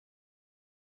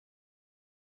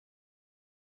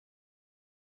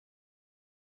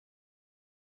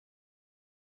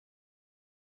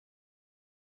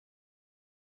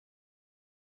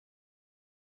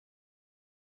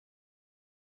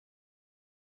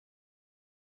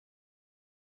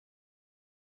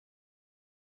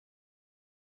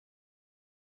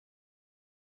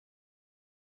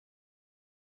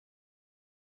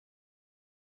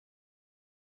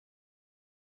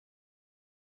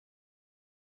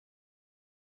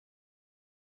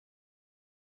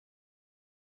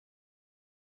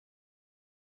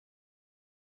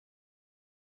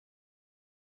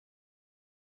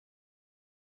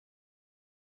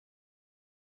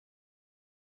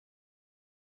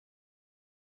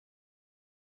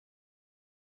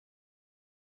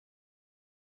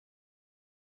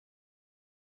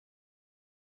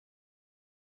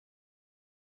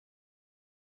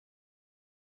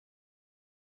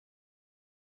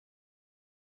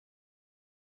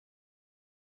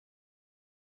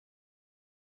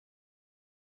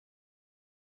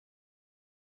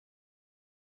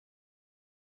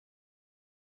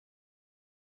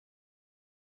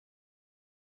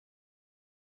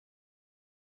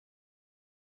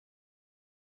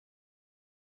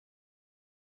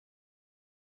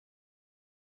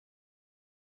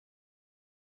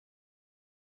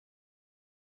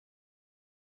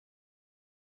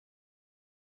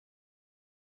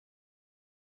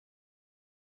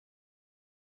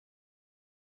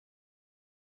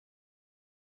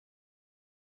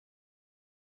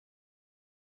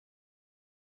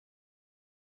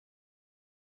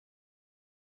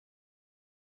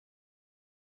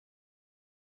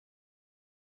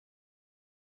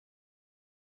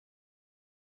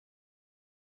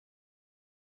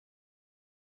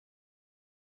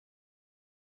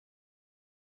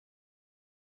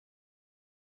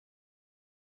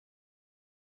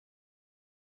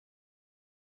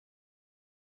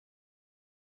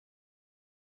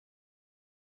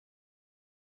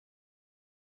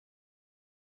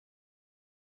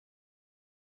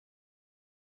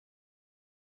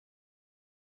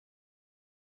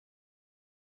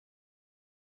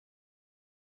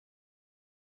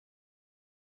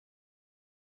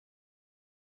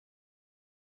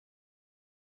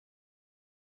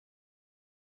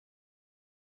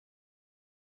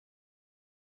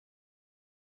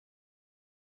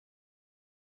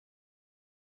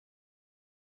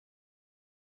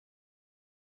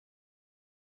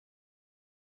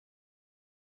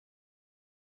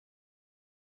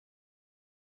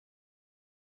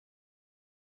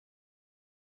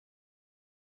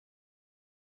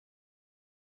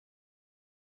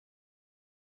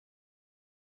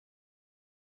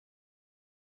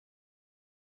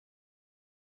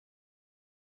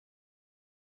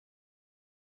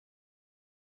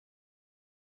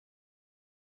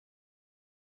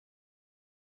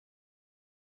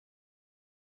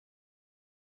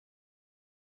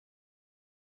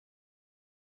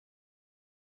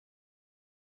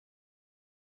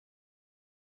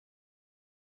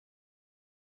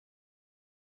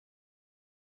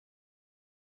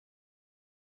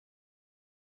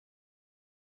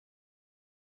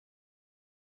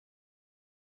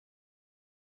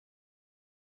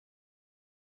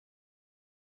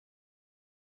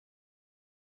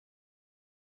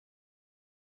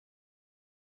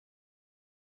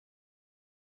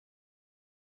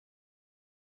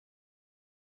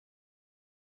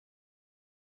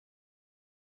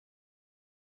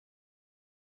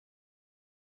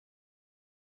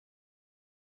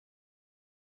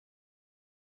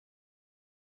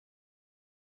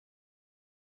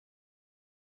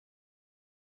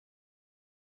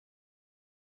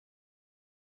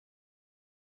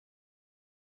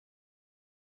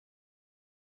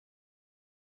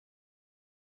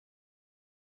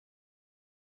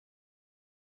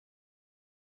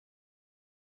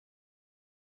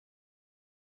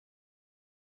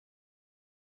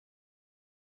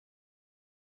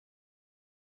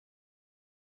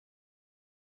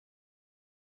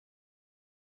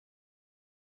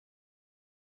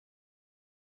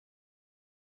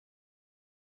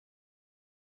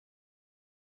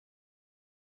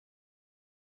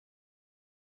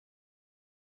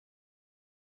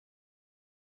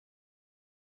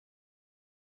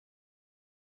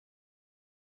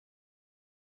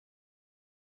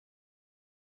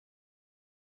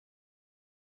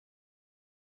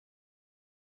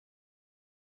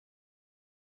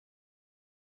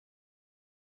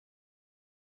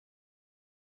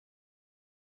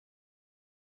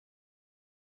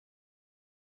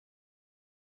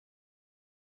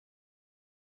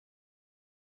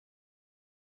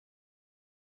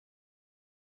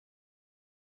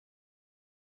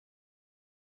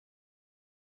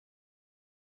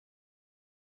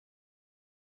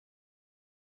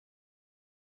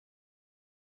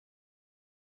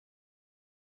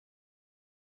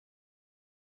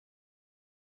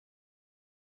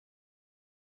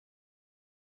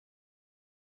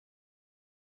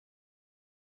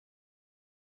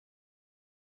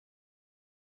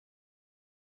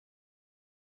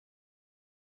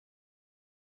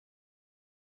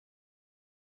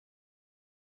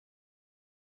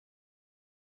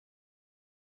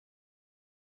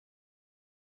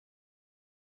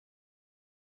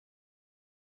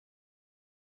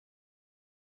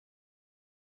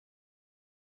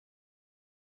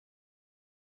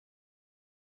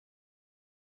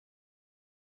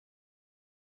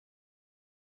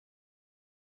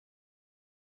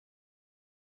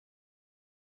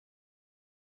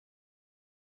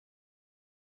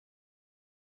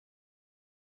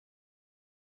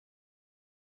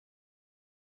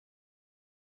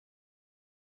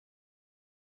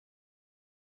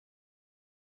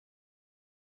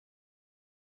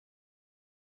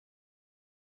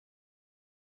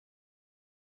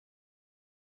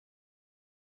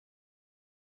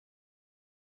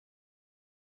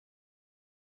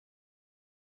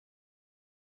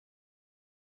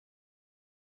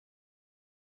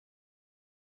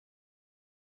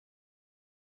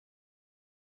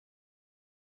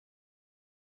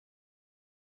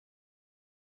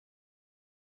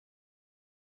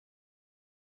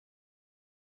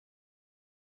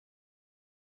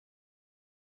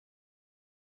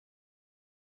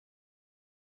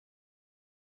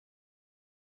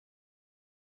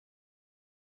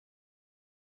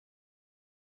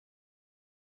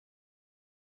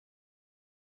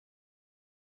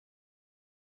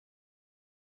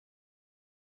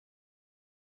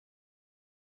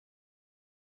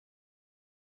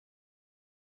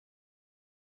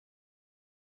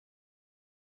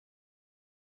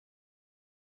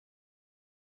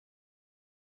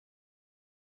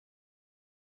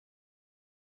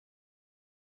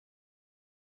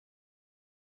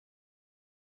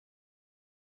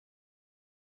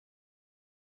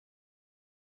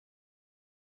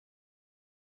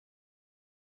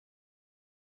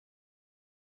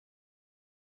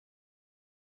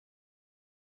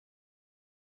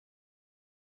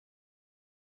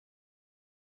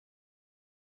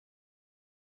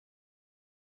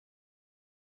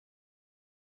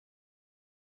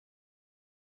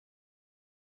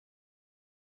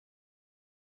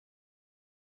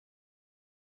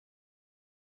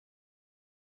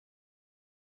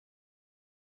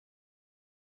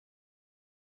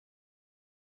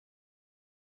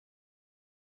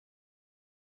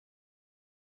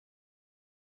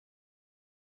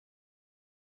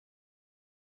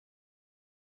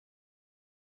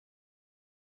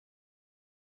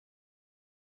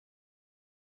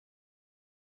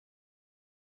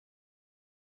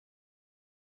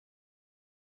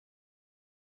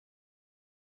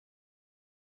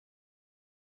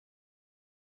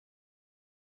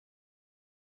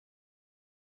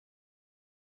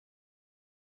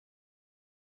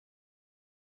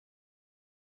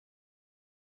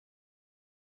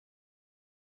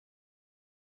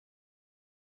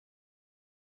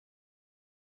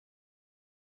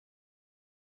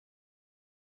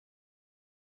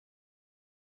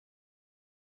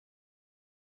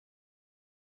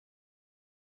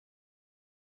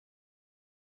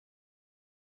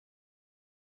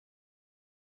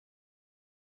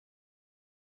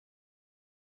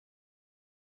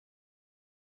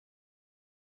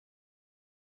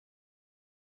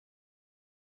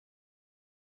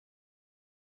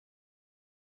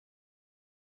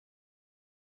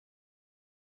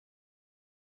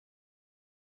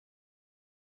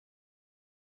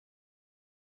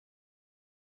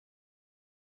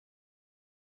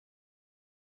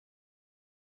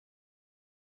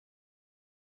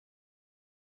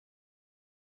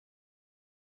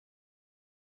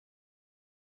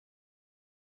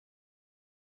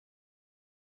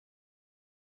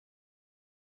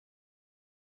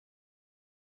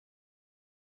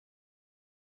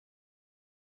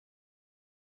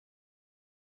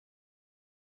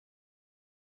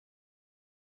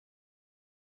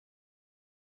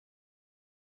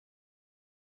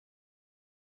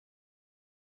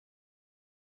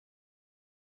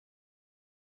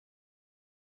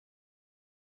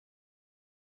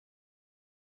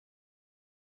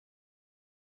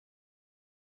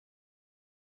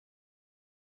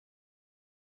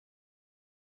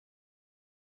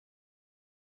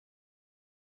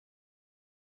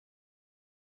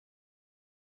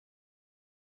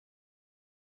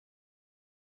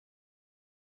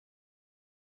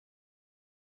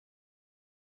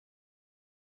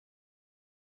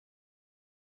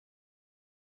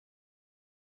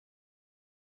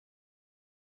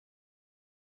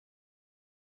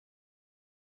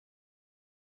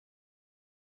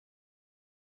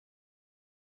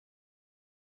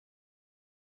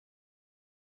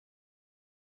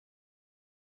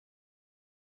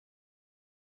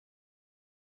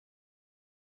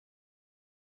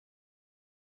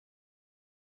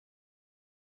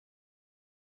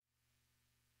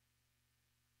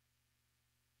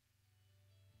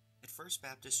First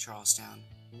Baptist Charlestown,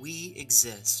 we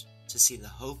exist to see the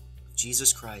hope of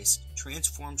Jesus Christ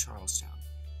transform Charlestown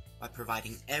by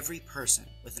providing every person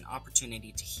with an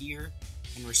opportunity to hear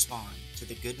and respond to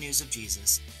the good news of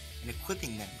Jesus and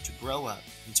equipping them to grow up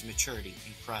into maturity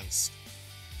in Christ.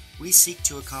 We seek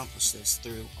to accomplish this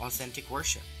through authentic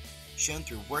worship, shown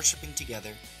through worshiping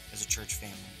together as a church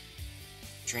family.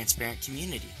 Transparent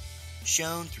community,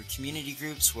 shown through community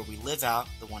groups where we live out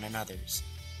the one another's.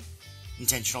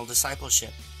 Intentional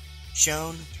discipleship,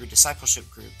 shown through discipleship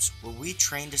groups where we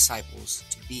train disciples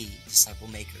to be disciple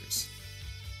makers.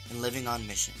 And living on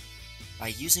mission, by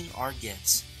using our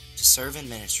gifts to serve in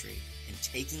ministry and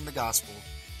taking the gospel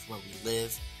to where we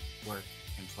live, work,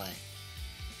 and play.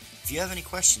 If you have any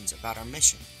questions about our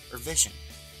mission or vision,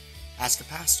 ask a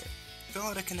pastor, fill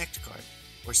out a connect card,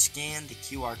 or scan the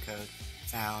QR code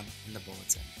found in the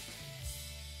bulletin.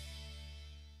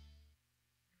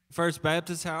 First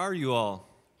Baptist, how are you all?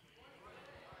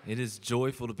 It is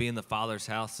joyful to be in the Father's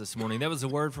house this morning. That was a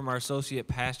word from our associate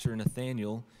pastor,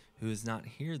 Nathaniel, who is not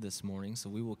here this morning, so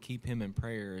we will keep him in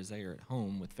prayer as they are at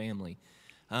home with family.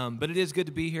 But it is good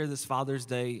to be here this Father's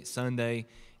Day, Sunday,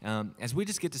 as we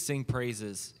just get to sing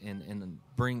praises and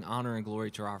bring honor and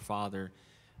glory to our Father,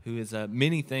 who is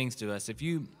many things to us. If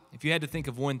you had to think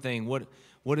of one thing,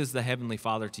 what is the Heavenly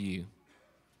Father to you?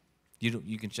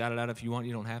 You can shout it out if you want.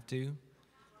 You don't have to.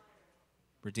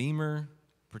 Redeemer,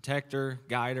 protector,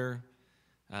 guider,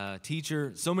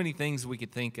 teacher, so many things we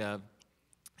could think of.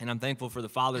 And I'm thankful for the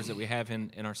fathers that we have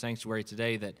in our sanctuary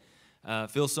today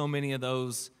that feel so many of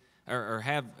those or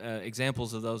have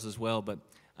examples of those as well. But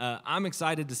I'm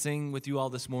excited to sing with you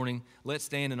all this morning. Let's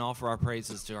stand and offer our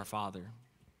praises to our Father.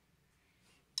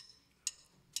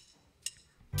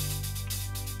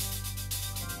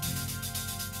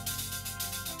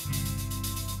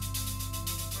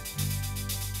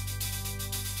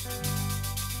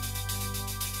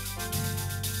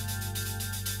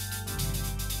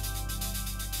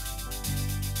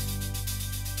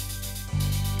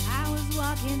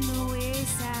 Walking the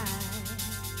wayside,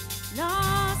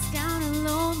 lost down a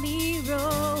lonely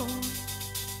road.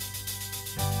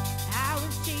 I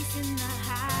was chasing the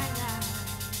high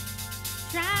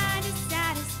life, trying to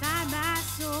satisfy my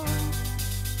soul.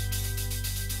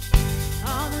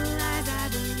 All the lies I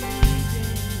believed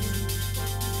in,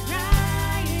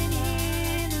 crying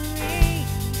in the rain.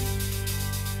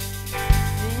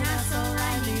 Then I saw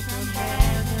lightning from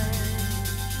heaven,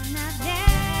 and I've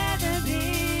never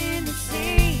been the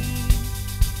same.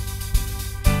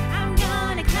 I'm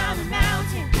gonna climb a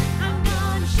mountain, I'm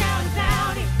gonna shout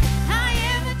about it. I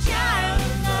am a child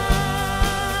of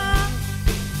love.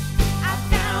 I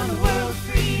found a world of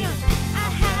freedom, I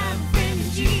have a friend in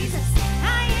Jesus.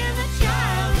 I am a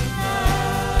child of love.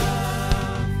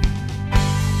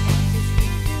 This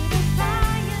street through the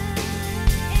fire,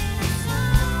 and I saw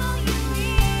you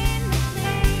in the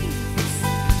flames.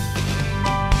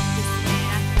 This day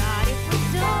I thought it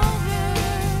was over.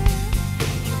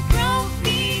 You broke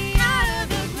me out of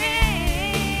the grave.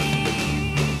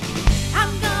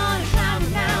 I'm gonna climb a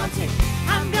mountain,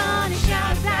 I'm gonna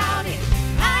shout about it.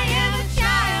 I am a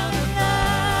child of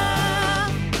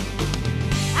love.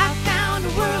 I found a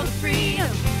world of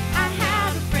freedom, I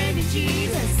have a friend in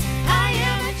Jesus. I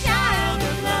am a child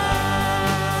of love.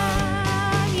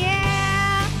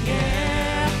 Yeah,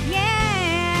 yeah,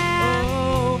 yeah.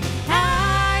 Oh,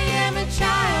 I am a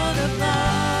child of love.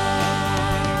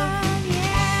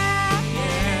 Yeah,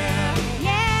 yeah,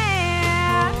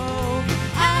 yeah. Oh,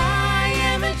 I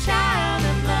am a child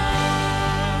of love.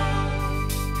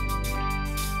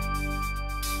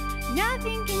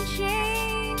 Nothing can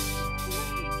change.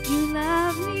 You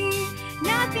love me.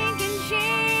 Nothing can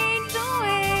change the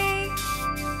way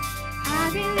I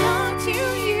belong to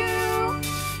you.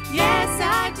 Yes,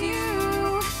 I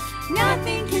do.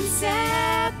 Nothing can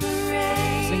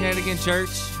separate. Sing that again,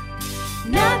 church.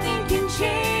 Nothing can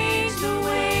change the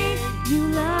way you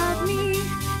love me.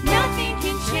 Nothing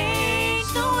can change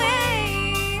the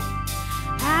way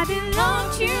I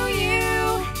belong to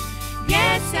you.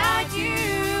 Yes, I do.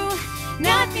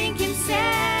 Nothing can separate.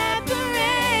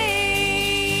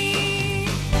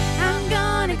 I'm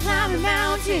gonna climb a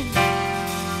mountain.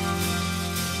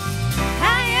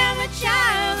 I am a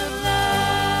child of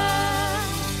love.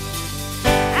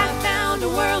 I found a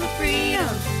world of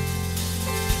freedom.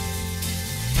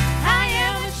 I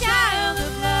am a child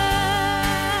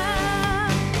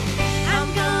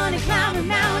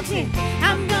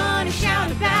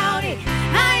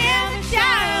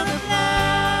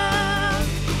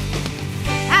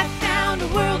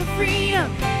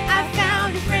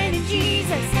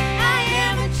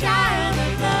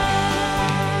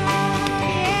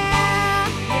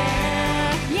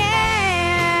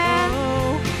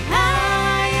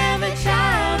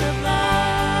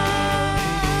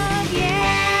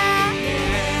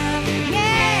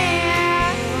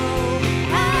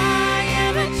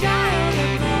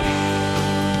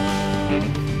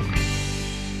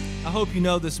hope you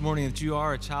know this morning that you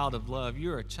are a child of love.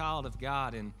 You're a child of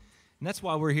God, and that's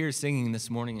why we're here singing this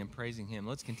morning and praising Him.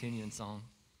 Let's continue in song.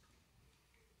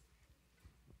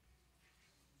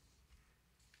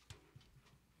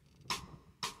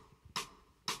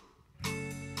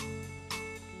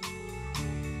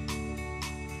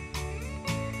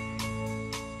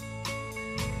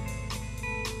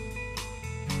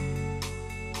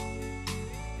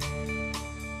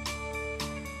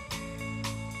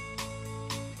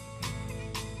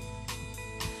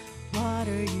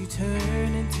 Water you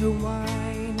turn into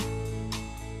wine.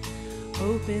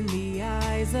 Open the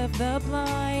eyes of the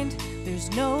blind. There's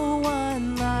no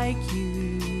one like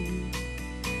you.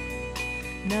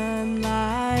 None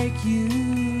like you.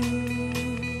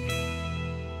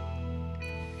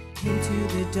 Into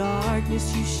the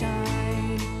darkness you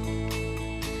shine.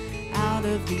 Out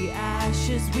of the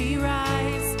ashes we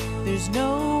rise. There's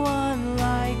no one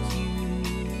like you.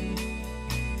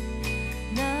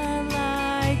 None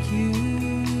like you.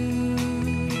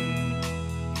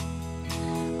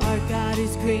 Our God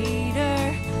is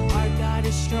greater, our God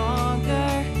is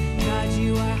stronger. God,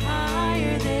 you are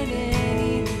higher than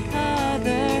any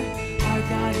other. Our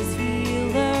God is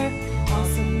healer,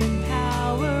 awesome in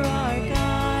power. Our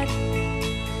God,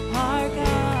 our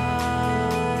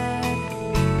God.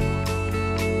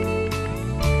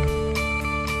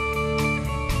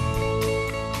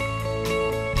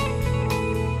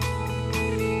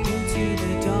 Into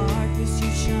the darkness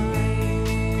you shine.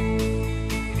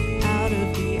 Out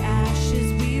of the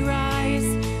ashes we rise.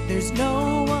 There's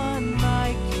no one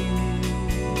like you.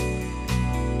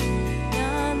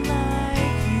 None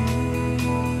like you.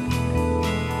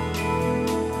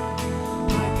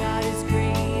 Our God is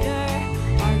greater.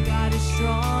 Our God is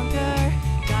stronger.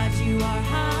 God, you are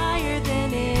higher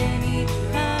than any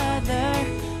other.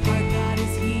 Our God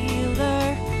is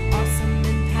healer. Awesome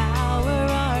in power.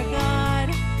 Our God.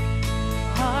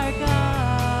 Our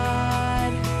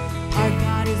God. Our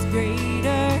God is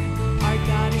greater. Our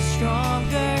God is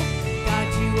stronger. God,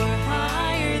 you are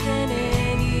higher than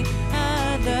any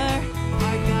other.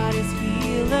 Our God is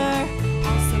healer.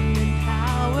 Awesome in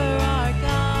power. Our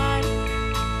God.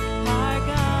 Our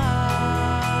God.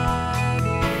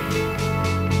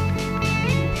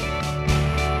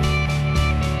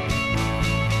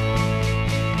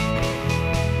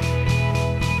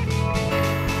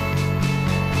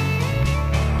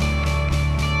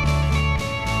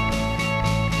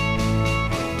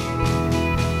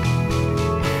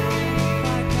 If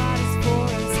our God is for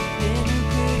us, then who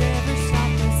could ever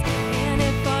stop us? And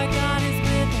if our God is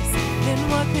with us, then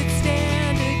what could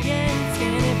stand against?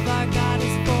 And if our God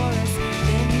is for us,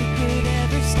 then who could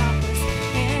ever stop us?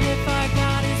 And if our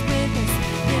God is with us,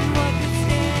 then what could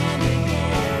stand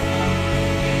against?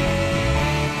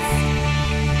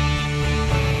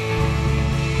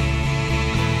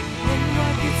 Then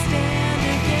what could stand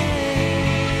against?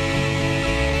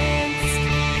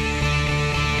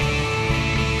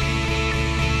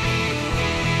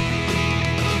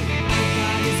 Our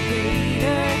God is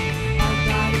greater, our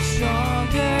God is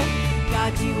stronger.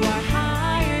 God, you are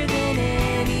higher than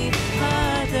any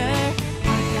other.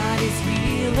 Our God is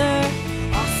healer,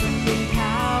 awesome in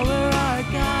power. Our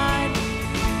God,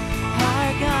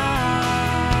 our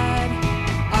God.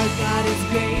 Our God is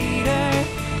greater,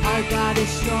 our God is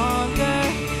stronger.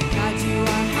 God, you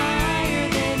are higher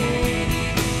than any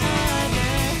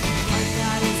other. Our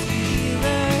God is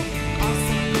healer,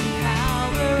 awesome in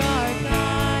power. Our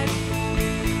God,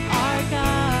 our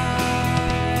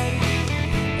God.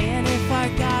 And if our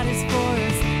God is for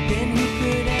us, then who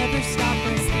could ever stop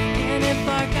us? And if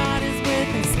our God is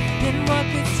with us, then what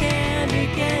could stand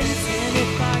against? And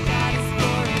if our God is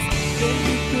for us, then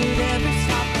who could ever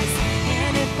stop us?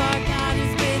 And if our God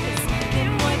is with us, then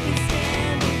what could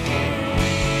stand against?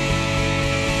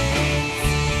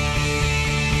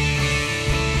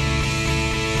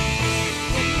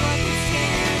 Then what could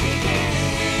stand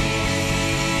against?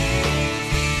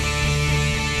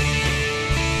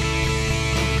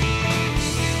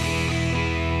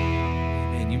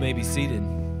 And you may be seated.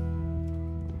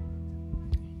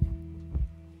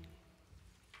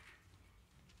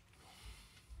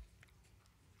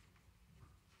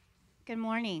 Good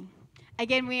morning.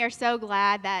 Again, we are so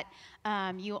glad that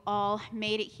you all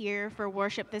made it here for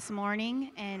worship this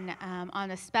morning and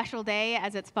on a special day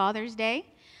as it's Father's Day.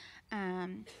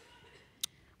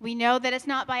 We know that it's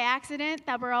not by accident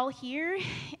that we're all here,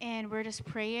 and we're just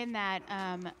praying that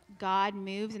God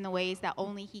moves in the ways that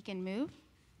only He can move.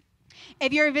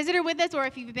 If you're a visitor with us or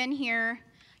if you've been here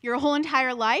your whole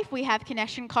entire life. We have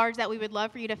connection cards that we would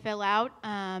love for you to fill out.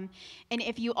 And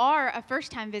if you are a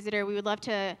first-time visitor, we would love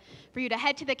for you to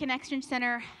head to the Connection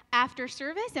Center after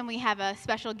service, and we have a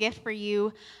special gift for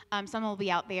you. Someone will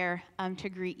be out there to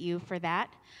greet you for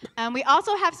that. We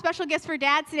also have special gifts for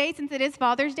dads today since it is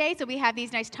Father's Day, so we have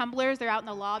these nice tumblers. They're out in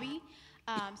the lobby.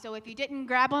 So if you didn't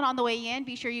grab one on the way in,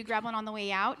 be sure you grab one on the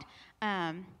way out.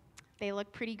 They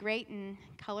look pretty great and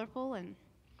colorful and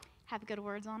have good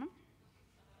words on them.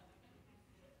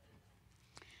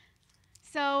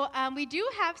 So we do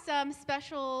have some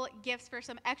special gifts for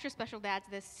some extra special dads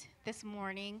this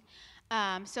morning.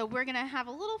 So we're going to have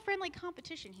a little friendly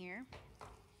competition here.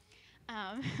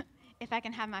 If I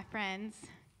can have my friends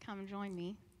come join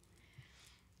me.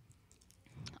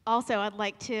 Also, I'd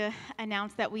like to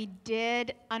announce that we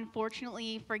did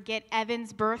unfortunately forget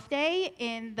Evan's birthday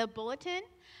in the bulletin.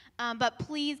 But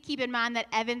please keep in mind that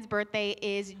Evan's birthday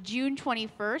is June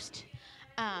 21st.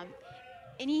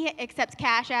 And he accepts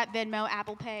Cash App, Venmo,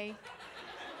 Apple Pay.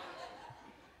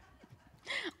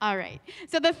 All right.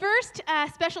 So the first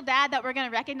special dad that we're going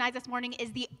to recognize this morning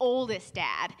is the oldest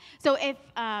dad. So if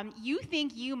you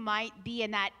think you might be in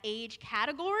that age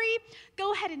category,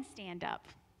 go ahead and stand up.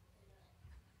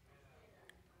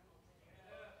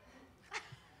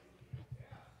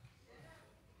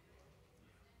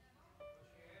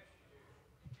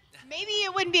 Maybe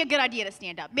it wouldn't be a good idea to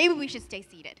stand up. Maybe we should stay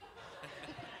seated.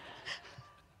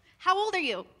 How old are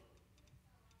you?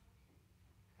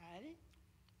 Ready?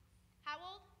 How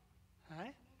old?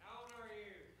 Hey? How old are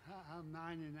you? I'm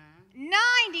 99.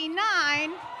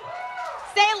 99.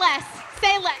 Say less.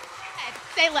 Say less.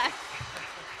 Say less.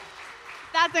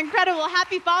 That's incredible.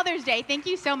 Happy Father's Day. Thank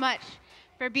you so much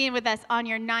for being with us on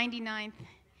your 99th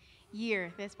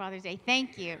year this Father's Day.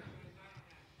 Thank you.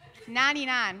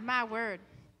 99. My word.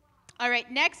 All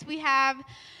right, next we have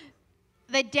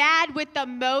the dad with the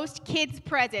most kids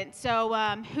present. So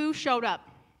who showed up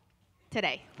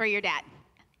today for your dad?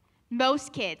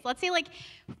 Most kids. Let's say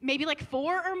maybe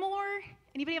 4 or more.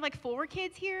 Anybody have 4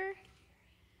 kids here?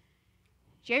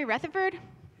 Jerry Rutherford? Yeah.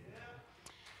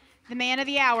 The man of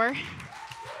the hour.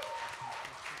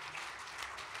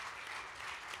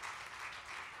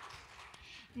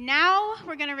 Now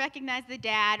we're going to recognize the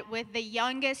dad with the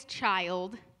youngest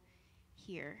child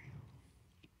here.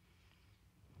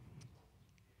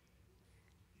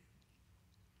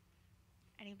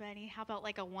 Anybody? How about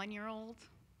a 1-year-old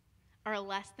or a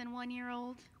less than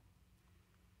 1-year-old?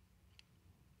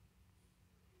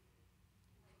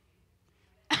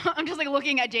 I'm just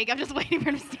looking at Jake. I'm just waiting for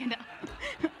him to stand up.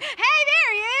 Hey,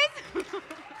 there he is.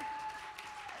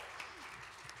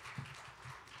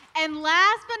 And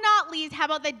last but not least, how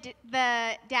about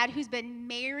the dad who's been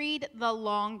married the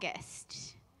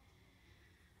longest?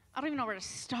 I don't even know where to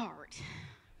start.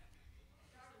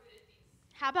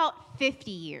 How about 50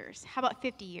 years? How about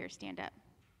 50 years? Stand up.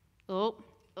 Oh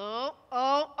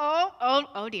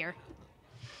dear.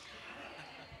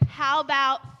 How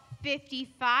about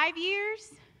 55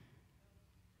 years?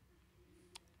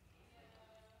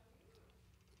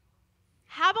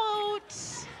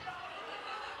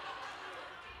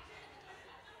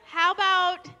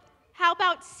 How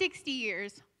about 60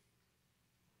 years?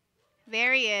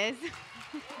 There he is.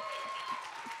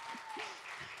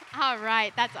 All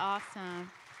right, that's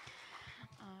awesome.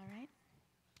 All right.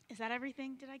 Is that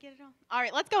everything? Did I get it all? All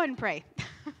right, let's go ahead and pray.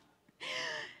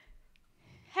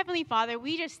 Heavenly Father,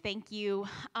 we just thank you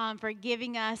for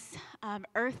giving us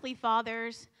earthly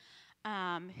fathers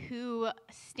who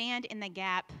stand in the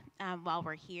gap while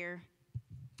we're here.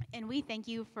 And we thank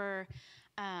you for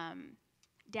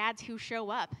dads who show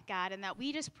up, God, and that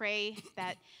we just pray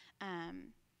that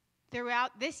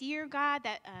throughout this year, God,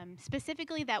 that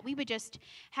specifically that we would just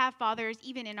have fathers,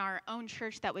 even in our own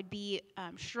church, that would be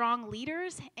strong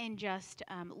leaders and just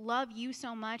love you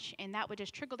so much, and that would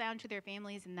just trickle down to their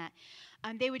families, and that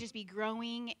they would just be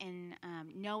growing and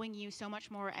knowing you so much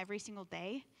more every single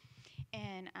day.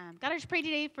 And God, I just pray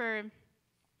today for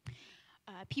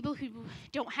people who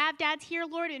don't have dads here,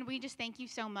 Lord, and we just thank you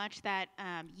so much that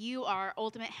you are our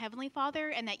ultimate Heavenly Father,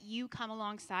 and that you come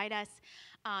alongside us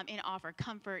and offer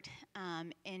comfort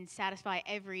and satisfy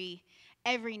every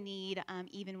need,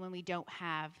 even when we don't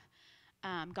have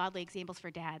godly examples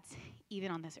for dads, even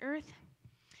on this earth.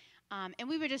 And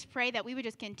we would just pray that we would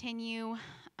just continue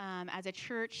as a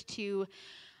church to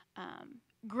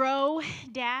grow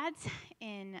dads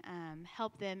and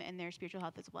help them in their spiritual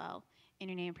health as well. In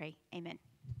your name I pray, amen.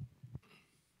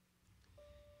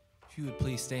 If you would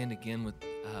please stand again with,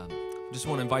 just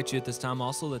want to invite you at this time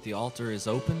also that the altar is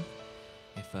open.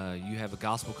 If you have a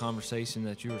gospel conversation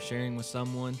that you are sharing with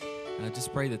someone,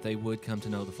 just pray that they would come to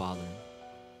know the Father.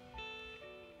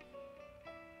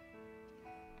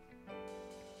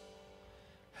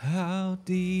 How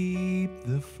deep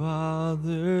the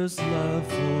Father's love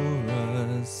for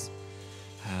us,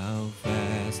 how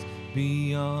vast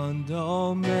beyond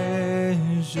all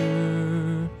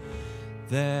measure,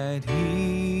 that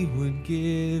He would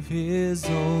give His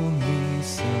only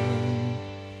Son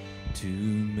to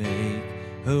make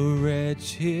a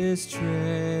wretch His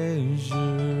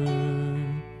treasure.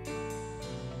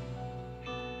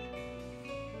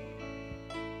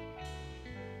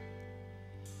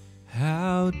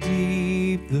 How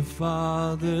deep the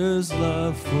Father's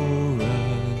love for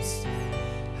us,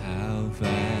 how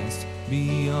vast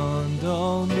beyond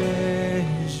all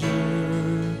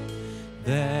measure,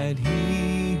 that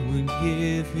He would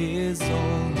give His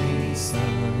only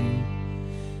Son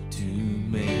to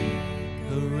make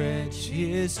a wretch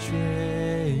His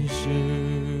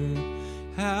treasure.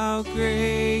 How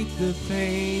great the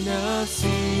pain of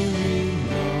seeing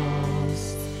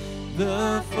lost,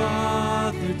 the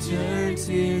Father turns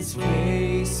His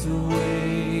face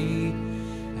away,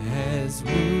 as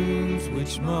wounds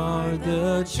which mar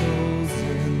the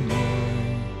chosen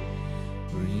one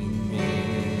bring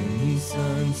many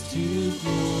sons to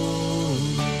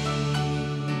glory.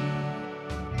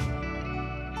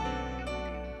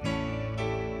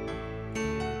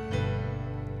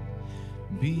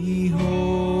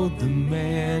 Behold the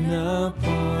man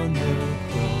upon the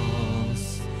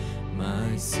cross,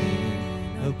 my sin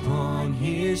upon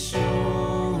His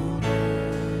shoulders.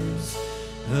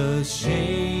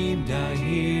 Ashamed I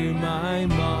hear my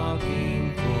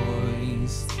mocking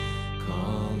voice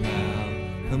call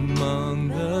out among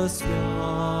the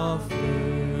scoffers.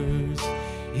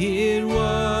 It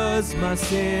was my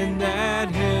sin that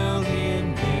held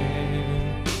Him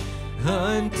there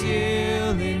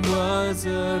until it was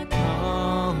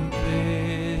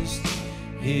accomplished.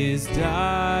 His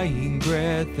dying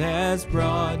breath has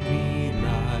brought me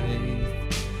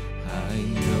life. I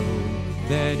know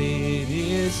that it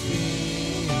is finished.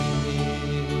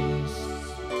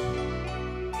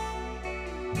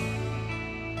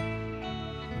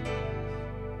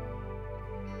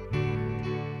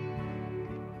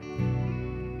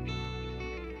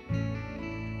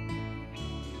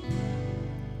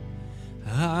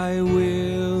 I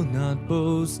will not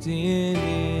boast in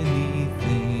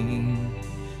anything,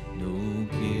 no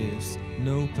gifts,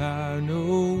 no power,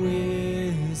 no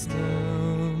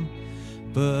wisdom,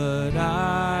 but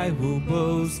I will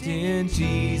boast in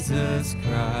Jesus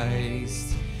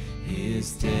Christ,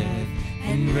 His death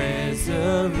and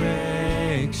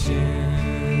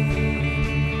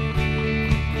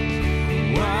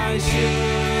resurrection. Why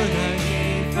should I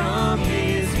gain from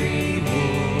His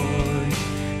reward?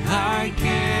 I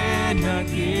cannot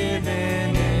give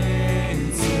an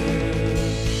answer,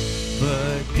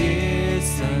 but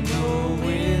this I know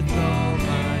with all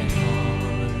my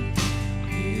heart: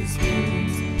 His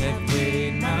wounds have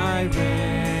paid my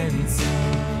ransom.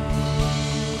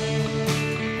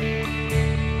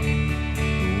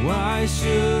 Why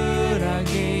should I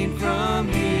gain from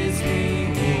His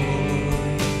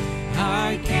reward?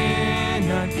 I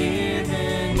cannot give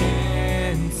an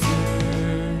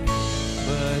answer,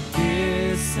 but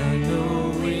this I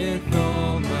know with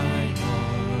all my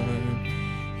heart: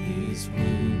 His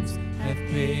wounds have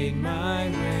paid my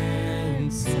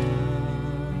ransom.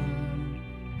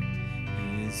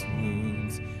 His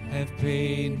wounds have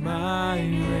paid my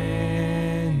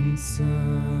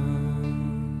ransom.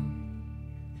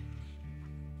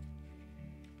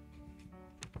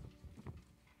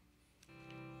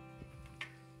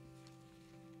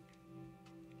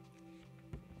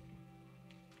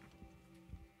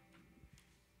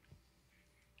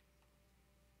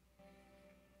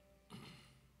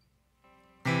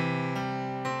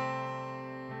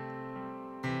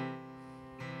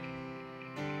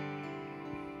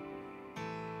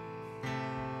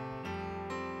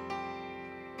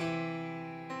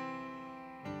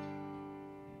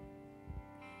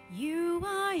 You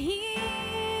are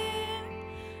here,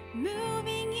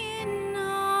 moving in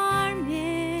our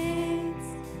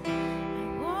midst.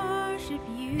 I worship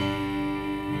you.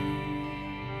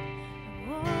 I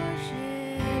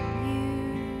worship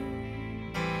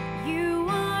you. You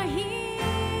are here,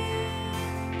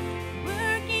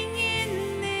 working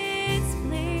in this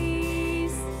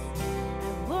place. I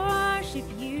worship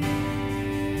you. I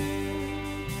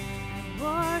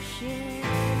worship.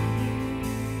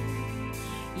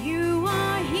 You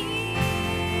are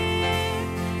here,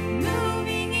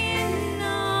 moving in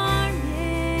our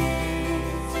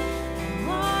midst. I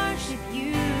worship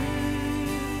you.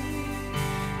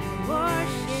 I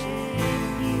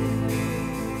worship you.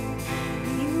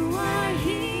 You are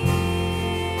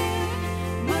here,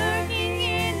 working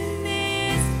in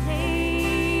this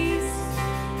place. I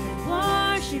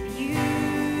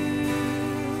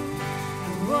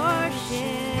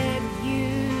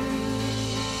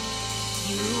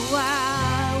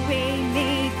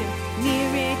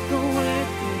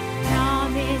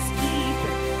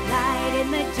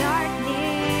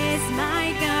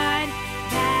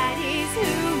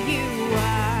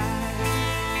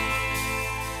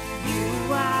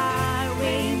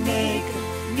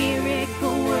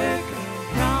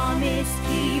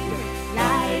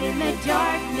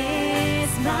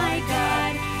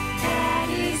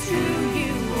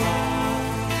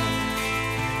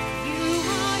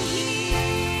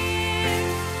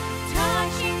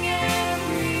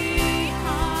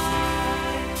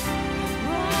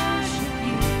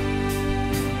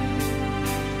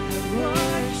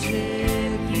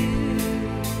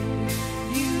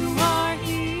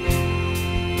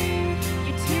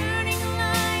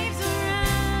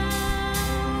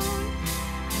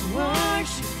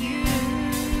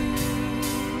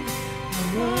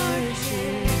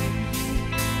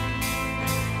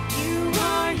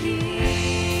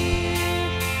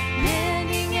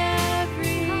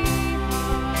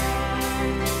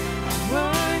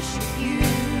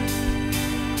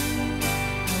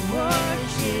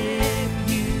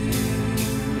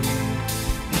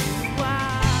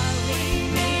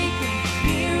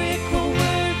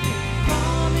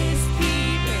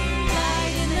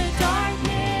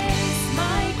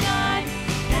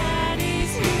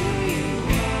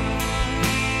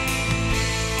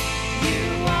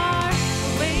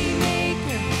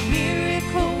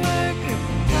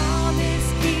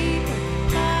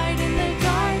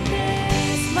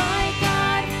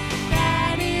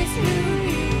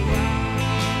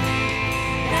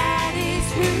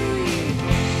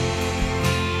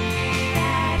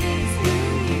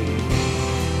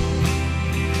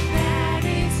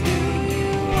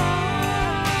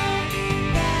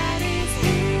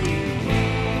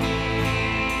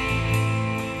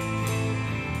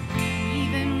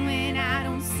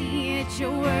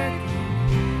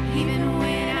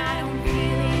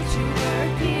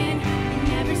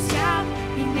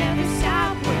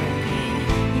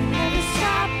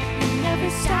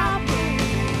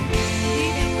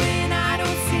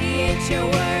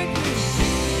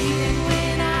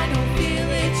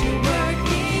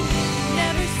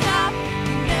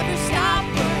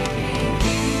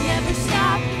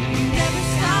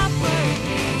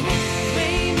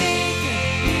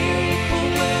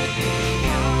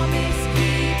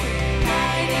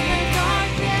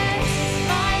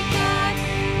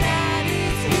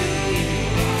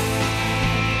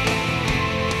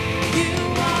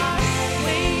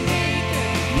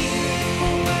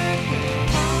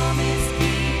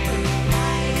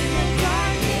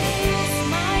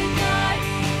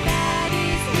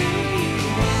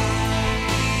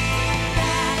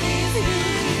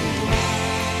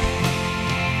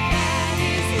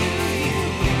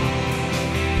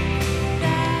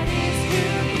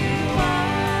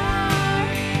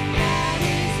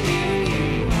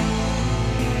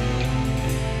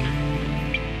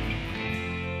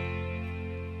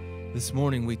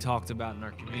morning we talked about in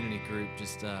our community group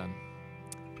just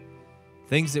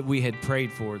things that we had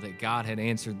prayed for, that God had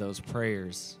answered those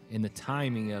prayers in the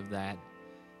timing of that.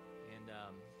 And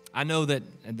I know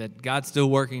that God's still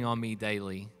working on me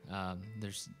daily.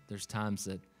 There's times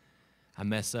that I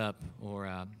mess up or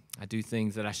I do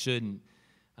things that I shouldn't,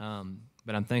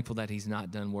 but I'm thankful that He's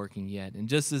not done working yet. And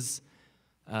just as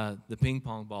the ping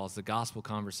pong balls, the gospel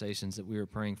conversations that we were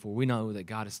praying for, we know that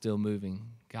God is still moving,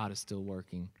 God is still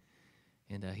working,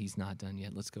 and He's not done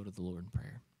yet. Let's go to the Lord in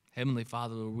prayer. Heavenly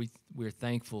Father, Lord, we're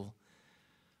thankful,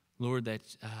 Lord, that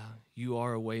You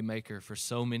are a way maker for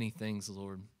so many things,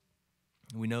 Lord.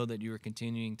 We know that You are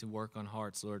continuing to work on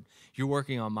hearts, Lord. You're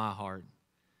working on my heart,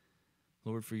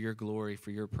 Lord, for Your glory,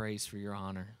 for Your praise, for Your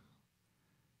honor.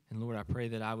 And Lord, I pray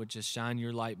that I would just shine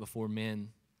Your light before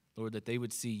men, Lord, that they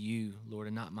would see You, Lord,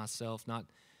 and not myself, not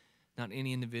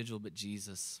any individual, but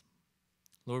Jesus.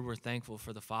 Lord, we're thankful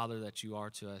for the Father that You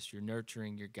are to us. You're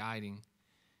nurturing, You're guiding,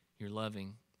 You're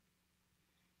loving.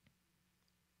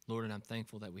 Lord, and I'm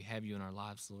thankful that we have You in our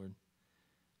lives, Lord.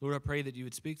 Lord, I pray that You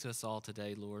would speak to us all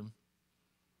today, Lord.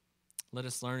 Let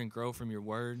us learn and grow from Your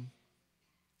word.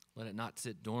 Let it not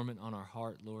sit dormant on our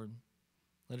heart, Lord.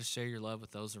 Let us share Your love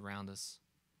with those around us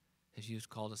as You have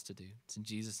called us to do. It's in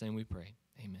Jesus' name we pray.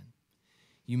 Amen.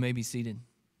 You may be seated.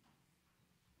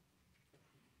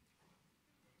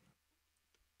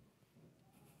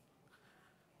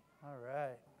 All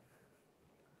right.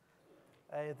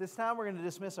 Hey, at this time, we're going to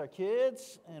dismiss our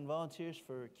kids and volunteers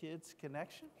for Kids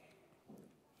Connection.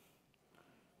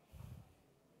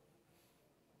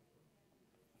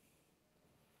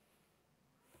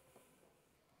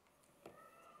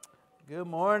 Good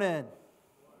morning.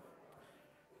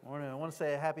 Morning. I want to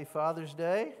say a happy Father's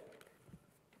Day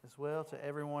as well to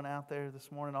everyone out there this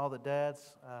morning, all the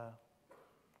dads.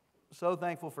 So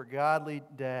thankful for godly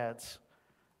dads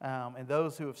and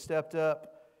those who have stepped up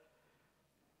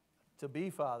to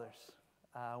be fathers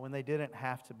when they didn't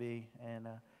have to be. And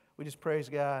we just praise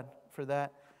God for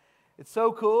that. It's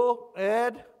so cool,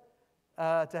 Ed,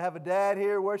 to have a dad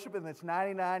here worshiping that's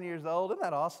 99 years old. Isn't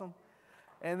that awesome?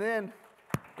 And then,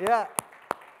 yeah.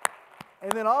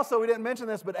 And then also, we didn't mention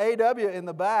this, but AW in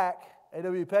the back,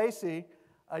 AW Pacey,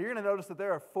 you're going to notice that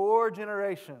there are 4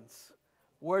 generations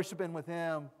worshiping with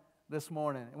him this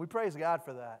morning. And we praise God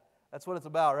for that. That's what it's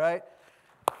about, right?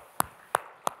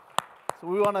 So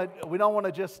we don't want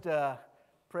to just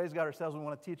praise God ourselves. We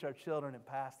want to teach our children and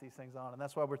pass these things on. And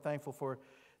that's why we're thankful for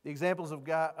the examples of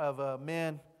God, of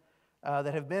men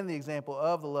that have been the example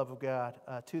of the love of God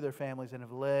to their families and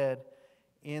have led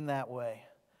in that way.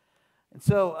 And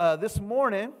so this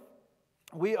morning,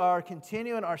 we are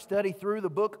continuing our study through the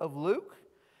book of Luke.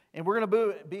 And we're going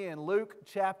to be in Luke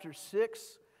chapter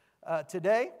 6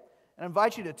 today. And I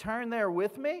invite you to turn there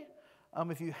with me.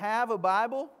 If you have a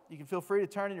Bible, you can feel free to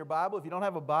turn in your Bible. If you don't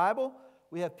have a Bible,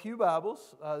 we have pew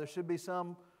Bibles. There should be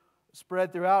some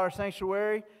spread throughout our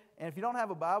sanctuary. And if you don't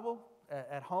have a Bible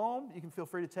at home, you can feel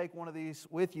free to take one of these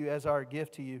with you as our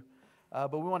gift to you.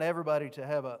 But we want everybody to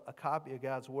have a copy of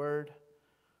God's Word.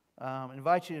 I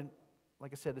invite you,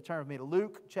 like I said, to turn with me to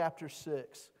Luke chapter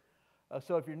 6.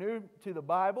 So if you're new to the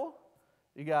Bible,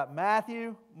 you got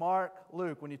Matthew, Mark,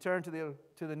 Luke. When you turn to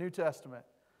the New Testament,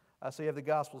 so you have the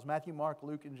Gospels, Matthew, Mark,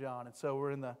 Luke, and John. And so we're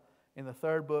in the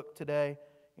third book today,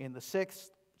 in the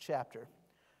 6th chapter.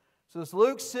 So it's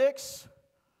Luke 6,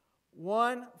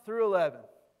 1 through 11.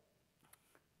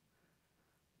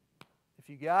 If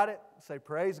you got it, say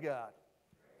praise God.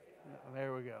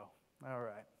 There we go. All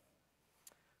right.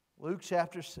 Luke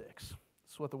chapter 6.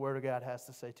 That's what the Word of God has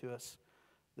to say to us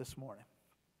this morning.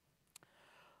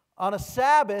 On a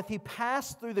Sabbath, he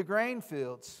passed through the grain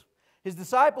fields. His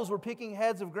disciples were picking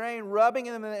heads of grain, rubbing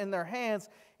them in their hands,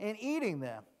 and eating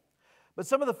them. But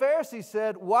some of the Pharisees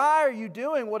said, "Why are you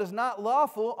doing what is not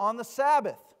lawful on the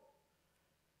Sabbath?"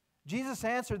 Jesus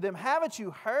answered them, "Haven't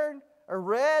you heard or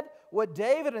read what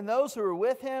David and those who were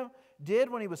with him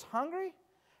did when he was hungry?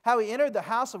 How he entered the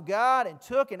house of God and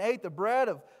took and ate the bread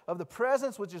of the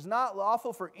presence, which is not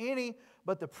lawful for any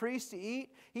but the priest to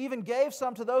eat. He even gave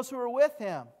some to those who were with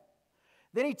him.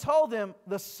 Then he told them,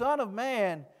 the Son of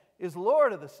Man is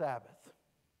Lord of the Sabbath."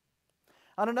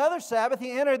 On another Sabbath,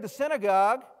 he entered the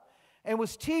synagogue and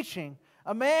was teaching.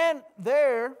 A man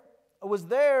was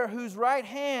there whose right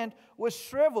hand was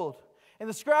shriveled. And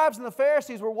the scribes and the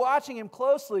Pharisees were watching him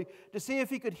closely to see if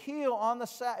he would heal on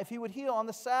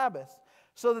the Sabbath,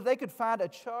 so that they could find a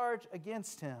charge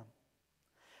against him.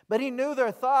 But he knew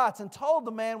their thoughts and told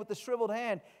the man with the shriveled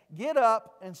hand, "Get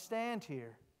up and stand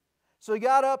here." So he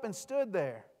got up and stood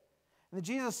there. And then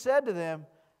Jesus said to them,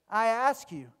 "I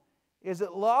ask you, is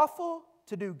it lawful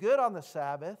to do good on the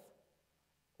Sabbath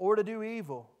or to do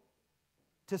evil,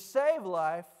 to save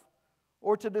life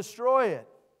or to destroy it.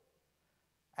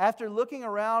 After looking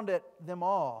around at them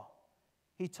all,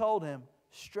 he told him,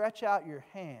 "Stretch out your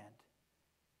hand."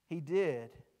 He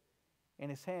did, and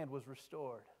his hand was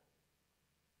restored.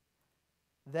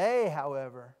 They,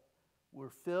 however,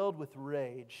 were filled with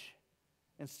rage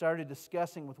and started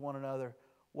discussing with one another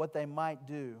what they might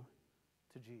do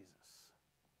to Jesus.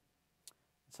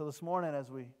 So this morning, as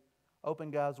we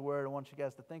open God's Word, I want you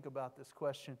guys to think about this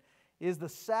question. Is the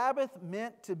Sabbath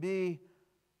meant to be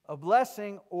a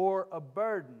blessing or a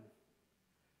burden?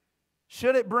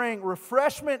 Should it bring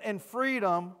refreshment and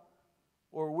freedom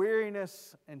or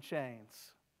weariness and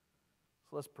chains?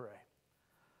 So let's pray.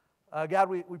 God,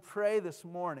 we pray this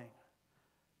morning,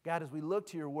 God, as we look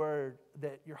to your Word,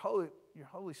 that your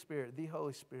Holy Spirit, the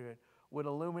Holy Spirit, would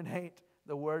illuminate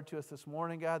the Word to us this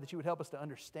morning, God, that you would help us to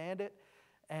understand it,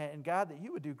 and God, that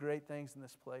you would do great things in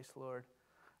this place, Lord.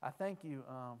 I thank you,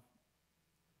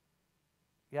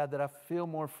 God, that I feel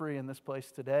more free in this place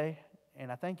today,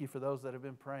 and I thank you for those that have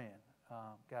been praying,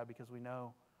 God, because we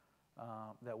know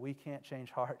that we can't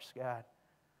change hearts, God.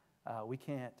 We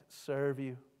can't serve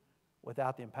you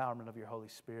without the empowerment of your Holy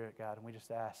Spirit, God, and we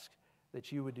just ask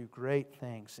that you would do great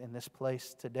things in this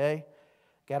place today.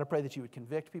 God, I pray that you would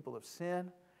convict people of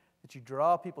sin, that you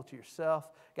draw people to yourself.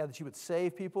 God, that you would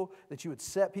save people, that you would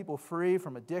set people free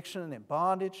from addiction and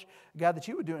bondage. God, that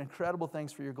you would do incredible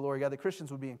things for your glory. God, that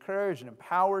Christians would be encouraged and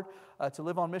empowered to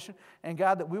live on mission. And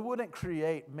God, that we wouldn't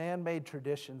create man-made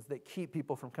traditions that keep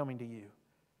people from coming to you.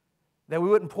 That we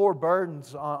wouldn't pour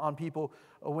burdens on people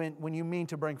when you mean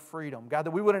to bring freedom. God,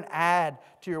 that we wouldn't add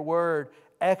to your word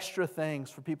extra things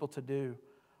for people to do.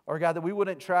 Or God, that we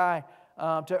wouldn't try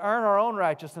to earn our own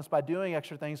righteousness by doing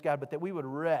extra things, God, but that we would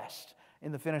rest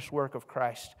in the finished work of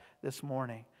Christ this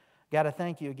morning. God, I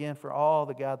thank you again for all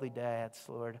the godly dads,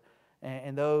 Lord,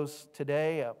 and those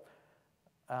today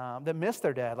that miss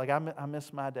their dad. Like I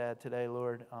miss my dad today,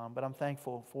 Lord, but I'm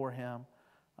thankful for him.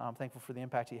 I'm thankful for the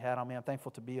impact he had on me. I'm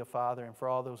thankful to be a father, and for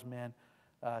all those men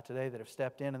today that have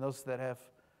stepped in and those that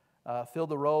have filled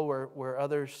the role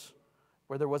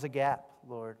where there was a gap,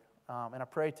 Lord. And I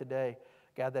pray today,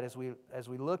 God, that as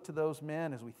we look to those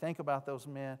men, as we think about those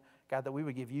men, God, that we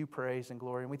would give you praise and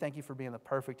glory. And we thank you for being the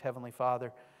perfect Heavenly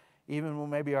Father, even when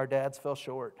maybe our dads fell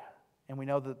short. And we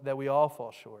know that we all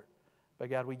fall short. But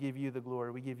God, we give you the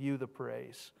glory. We give you the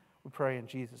praise. We pray in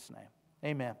Jesus' name.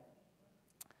 Amen.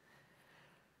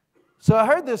 So I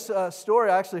heard this story.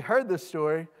 I actually heard this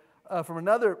story from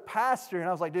another pastor, and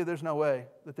I was like, dude, there's no way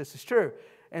that this is true.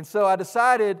 And so I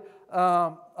decided,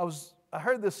 I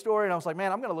heard this story, and I was like,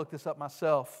 man, I'm going to look this up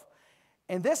myself.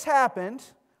 And this happened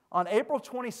on April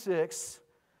 26th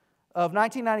of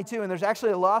 1992, and there's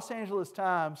actually a Los Angeles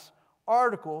Times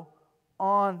article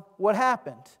on what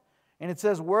happened. And it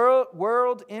says,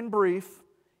 World in brief,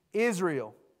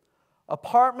 Israel.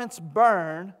 Apartments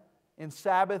burn in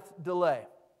Sabbath delay.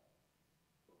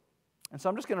 And so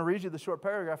I'm just going to read you the short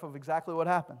paragraph of exactly what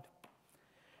happened.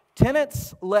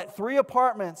 Tenants let 3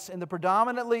 apartments in the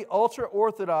predominantly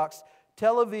ultra-Orthodox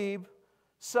Tel Aviv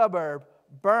suburb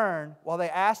burn while they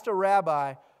asked a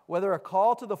rabbi whether a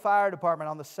call to the fire department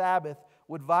on the Sabbath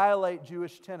would violate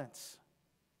Jewish tenets.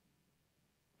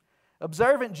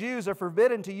 Observant Jews are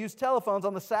forbidden to use telephones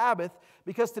on the Sabbath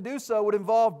because to do so would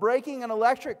involve breaking an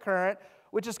electric current,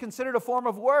 which is considered a form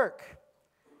of work.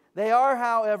 They are,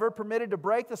 however, permitted to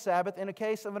break the Sabbath in a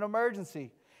case of an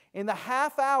emergency. In the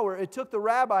half hour it took the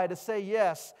rabbi to say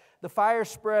yes, the fire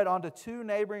spread onto 2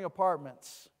 neighboring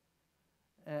apartments.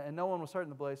 And no one was hurt in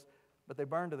the place, but they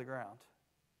burned to the ground.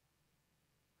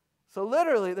 So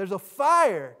literally, there's a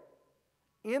fire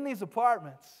in these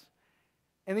apartments.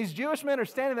 And these Jewish men are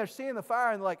standing there seeing the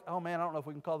fire, and they're like, oh man, I don't know if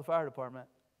we can call the fire department,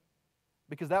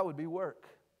 because that would be work.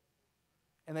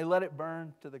 And they let it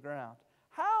burn to the ground.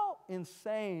 How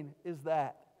insane is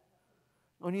that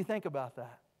when you think about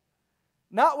that?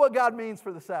 Not what God means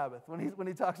for the Sabbath when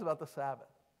he talks about the Sabbath.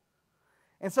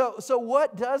 And so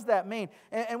what does that mean?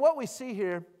 And what we see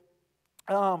here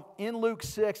in Luke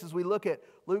 6, as we look at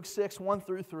Luke 6, 1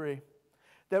 through 3,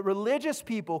 that religious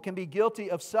people can be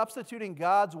guilty of substituting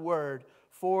God's word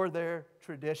for their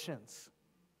traditions.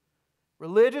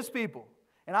 Religious people.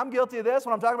 And I'm guilty of this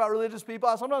when I'm talking about religious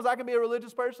people. Sometimes I can be a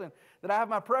religious person, that I have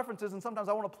my preferences, and sometimes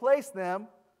I want to place them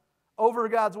over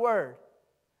God's word.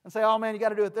 And say, oh man, you got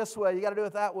to do it this way, you got to do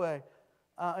it that way.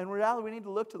 In reality, we need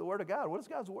to look to the Word of God. What does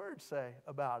God's Word say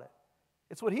about it?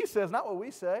 It's what He says, not what we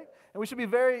say. And we should be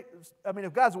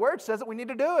if God's Word says it, we need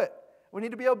to do it. We need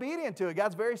to be obedient to it.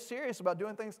 God's very serious about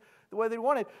doing things the way that He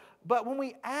wanted. But when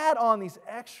we add on these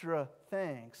extra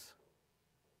things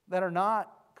that are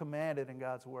not commanded in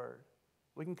God's Word,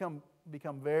 We can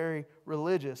become very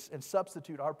religious and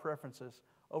substitute our preferences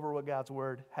over what God's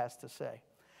Word has to say.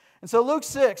 And so Luke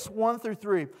 6, 1 through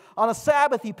 3. On a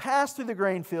Sabbath, he passed through the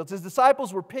grain fields. His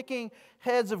disciples were picking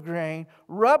heads of grain,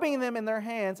 rubbing them in their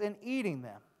hands, and eating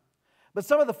them. But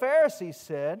some of the Pharisees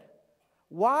said,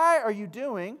 "Why are you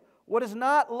doing what is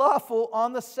not lawful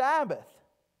on the Sabbath?"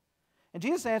 And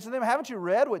Jesus answered them, "Haven't you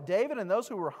read what David and those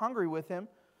who were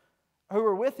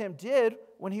with him did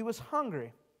when he was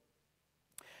hungry?"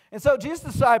 And so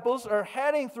Jesus' disciples are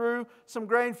heading through some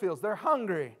grain fields. They're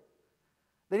hungry.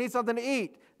 They need something to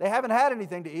eat. They haven't had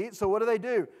anything to eat, so what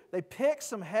do? They pick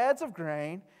some heads of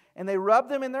grain, and they rub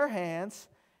them in their hands,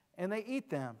 and they eat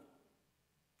them.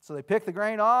 So they pick the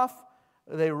grain off,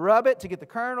 they rub it to get the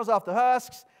kernels off the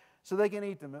husks, so they can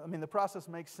eat them. I mean, the process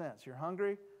makes sense. You're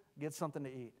hungry, get something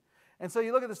to eat. And so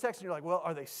you look at this text, and you're like, well,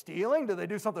 are they stealing? Did they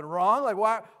do something wrong? Like,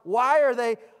 why are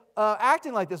they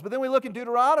acting like this? But then we look in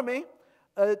Deuteronomy,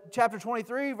 chapter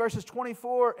 23, verses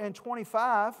 24 and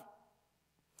 25,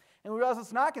 and we realize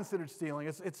it's not considered stealing.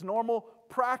 It's normal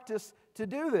practice to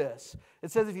do this. It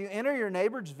says, if you enter your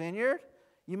neighbor's vineyard,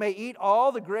 you may eat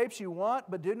all the grapes you want,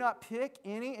 but do not put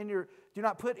any in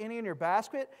your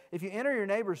basket. If you enter your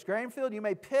neighbor's grain field, you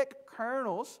may pick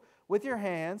kernels with your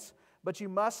hands, but you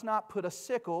must not put a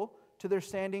sickle to their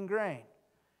standing grain.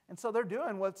 And so they're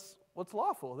doing what's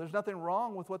lawful. There's nothing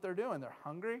wrong with what they're doing. They're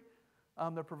hungry.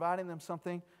 They're providing them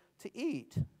something to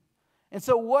eat. And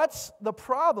so what's the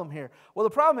problem here? Well, the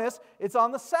problem is it's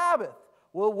on the Sabbath.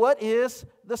 Well, what is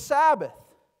the Sabbath?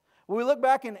 When we look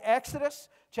back in Exodus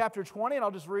chapter 20, and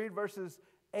I'll just read verses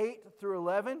 8 through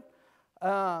 11.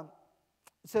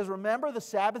 It says, "Remember the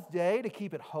Sabbath day to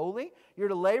keep it holy. You're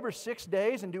to labor 6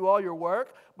 days and do all your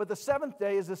work, but the seventh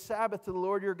day is the Sabbath to the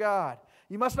Lord your God.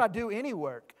 You must not do any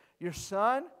work. Your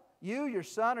son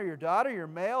or your daughter, your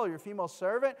male or your female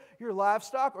servant, your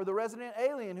livestock, or the resident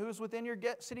alien who is within your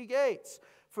city gates.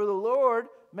 For the Lord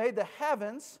made the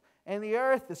heavens and the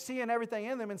earth, the sea, and everything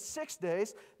in them in 6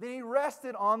 days. Then He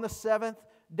rested on the seventh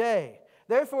day.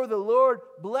 Therefore the Lord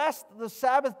blessed the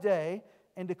Sabbath day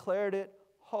and declared it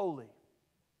holy."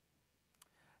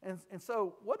 And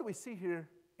so what do we see here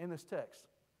in this text?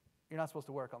 You're not supposed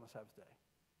to work on the Sabbath day.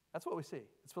 That's what we see.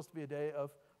 It's supposed to be a day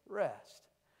of rest.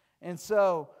 And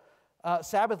so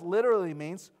Sabbath literally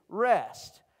means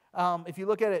rest. If you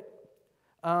look at it,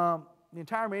 the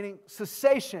entire meaning,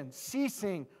 cessation,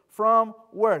 ceasing from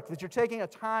work, that you're taking a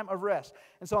time of rest.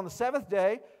 And so on the seventh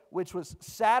day, which was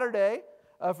Saturday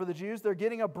for the Jews, they're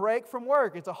getting a break from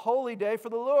work. It's a holy day for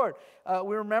the Lord.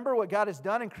 We remember what God has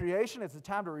done in creation. It's a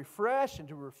time to refresh and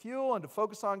to refuel and to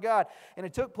focus on God. And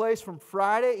it took place from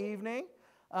Friday evening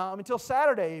until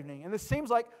Saturday evening. And this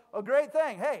seems like a great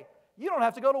thing. Hey, you don't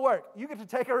have to go to work. You get to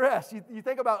take a rest. You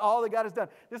think about all that God has done.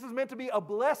 This is meant to be a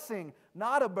blessing,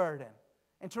 not a burden.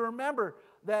 And to remember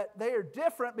that they are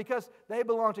different because they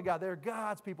belong to God. They're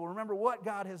God's people. Remember what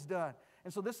God has done.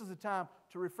 And so this is a time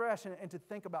to refresh and to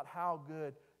think about how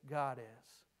good God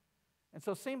is. And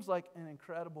so it seems like an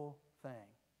incredible thing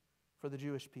for the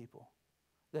Jewish people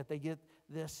that they get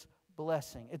this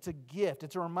blessing. It's a gift.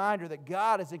 It's a reminder that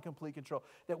God is in complete control,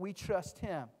 that we trust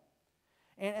Him.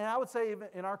 And I would say even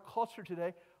in our culture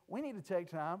today, we need to take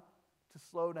time to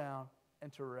slow down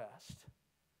and to rest.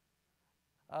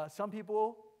 Some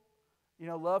people,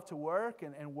 love to work,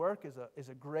 and work is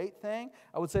a great thing.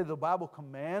 I would say the Bible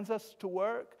commands us to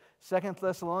work. 2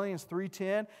 Thessalonians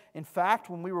 3:10, "In fact,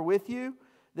 when we were with you,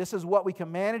 this is what we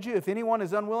commanded you. If anyone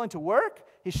is unwilling to work,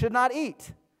 he should not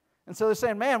eat." And so they're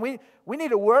saying, man, we need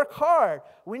to work hard.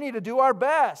 We need to do our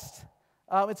best.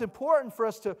 It's important for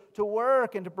us to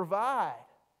work and to provide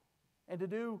and to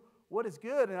do what is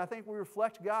good. And I think we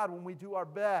reflect God when we do our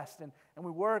best and we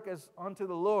work as unto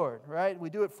the Lord, right? We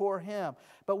do it for Him.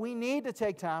 But we need to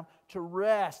take time to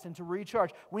rest and to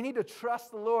recharge. We need to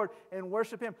trust the Lord and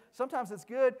worship Him. Sometimes it's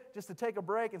good just to take a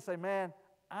break and say, man,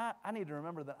 I need to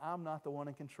remember that I'm not the one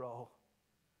in control.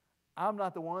 I'm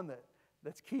not the one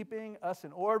that's keeping us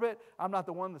in orbit. I'm not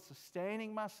the one that's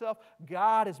sustaining myself.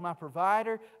 God is my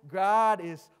provider. God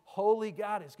is holy.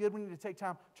 God is good. We need to take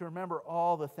time to remember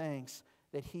all the things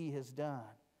that He has done.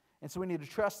 And so we need to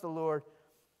trust the Lord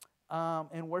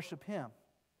and worship Him.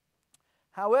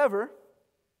 However,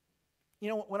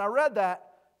 when I read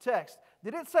that text,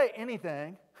 did it say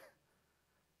anything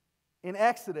in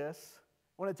Exodus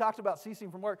when it talked about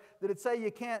ceasing from work? Did it say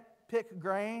you can't pick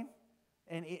grain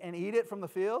and eat it from the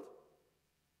field?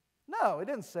 No, it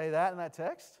didn't say that in that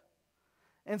text.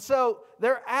 And so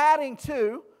they're adding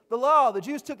to the law. The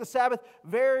Jews took the Sabbath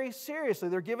very seriously.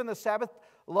 They're given the Sabbath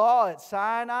law at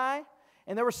Sinai,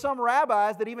 And there were some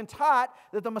rabbis that even taught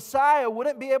that the Messiah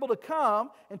wouldn't be able to come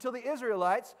until the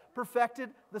Israelites perfected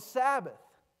the Sabbath.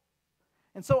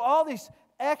 And so all these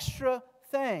extra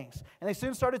things. And they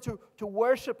soon started to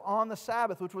worship on the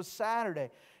Sabbath, which was Saturday.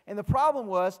 And the problem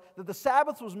was that the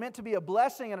Sabbath was meant to be a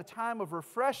blessing and a time of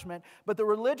refreshment, but the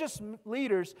religious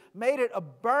leaders made it a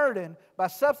burden by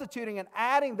substituting and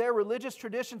adding their religious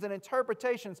traditions and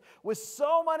interpretations with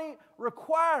so many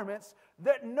requirements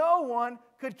that no one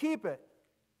could keep it.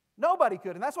 Nobody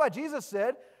could. And that's why Jesus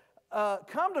said,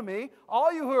 come to me,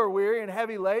 all you who are weary and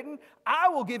heavy laden, I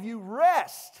will give you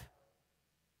rest.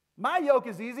 My yoke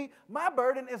is easy, my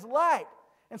burden is light.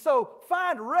 And so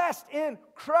find rest in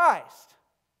Christ.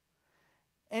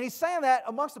 And he's saying that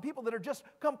amongst the people that are just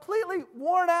completely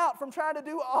worn out from trying to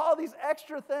do all these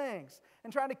extra things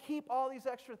and trying to keep all these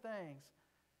extra things.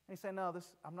 And he's saying, no,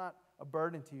 I'm not a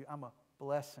burden to you, I'm a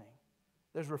blessing.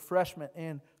 There's refreshment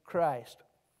in Christ.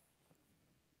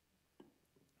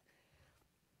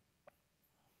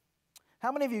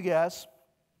 How many of you guys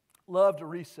loved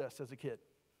recess as a kid?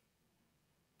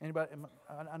 Anybody?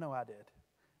 I know I did.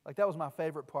 Like, that was my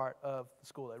favorite part of the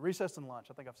school day. Recess and lunch.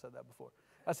 I think I've said that before.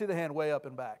 I see the hand way up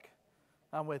and back.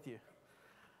 I'm with you.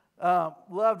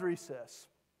 Loved recess.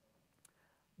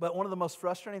 But one of the most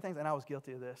frustrating things, and I was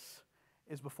guilty of this,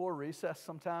 is before recess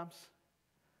sometimes,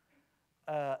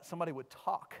 somebody would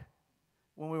talk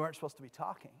when we weren't supposed to be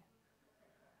talking.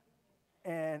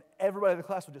 And everybody in the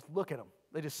class would just look at them.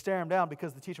 They just stare them down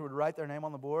because the teacher would write their name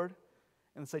on the board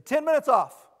and say, 10 minutes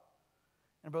off.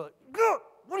 And they're like, good,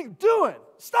 what are you doing?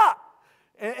 Stop.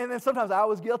 And then sometimes I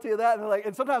was guilty of that.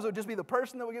 And sometimes it would just be the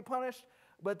person that would get punished,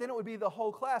 but then it would be the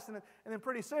whole class. And then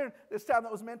pretty soon, this time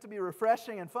that was meant to be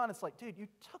refreshing and fun, it's like, dude, you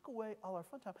took away all our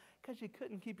fun time because you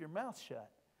couldn't keep your mouth shut.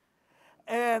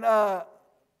 And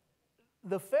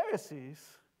the Pharisees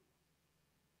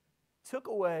took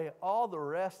away all the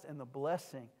rest and the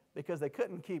blessing because they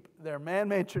couldn't keep their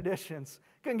man-made traditions,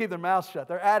 couldn't keep their mouths shut.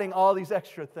 They're adding all these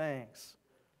extra things.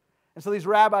 And so these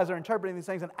rabbis are interpreting these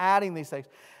things and adding these things.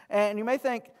 And you may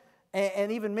think,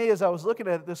 and even me as I was looking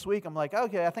at it this week, I'm like,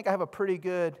 okay, I think I have a pretty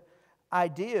good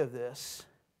idea of this.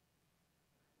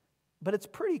 But it's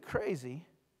pretty crazy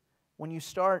when you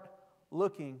start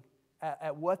looking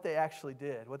at what they actually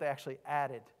did, what they actually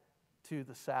added to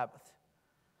the Sabbath.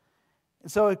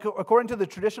 And so according to the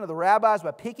tradition of the rabbis,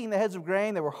 by picking the heads of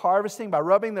grain, they were harvesting. By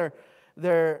rubbing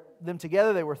them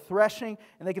together, they were threshing.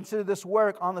 And they considered this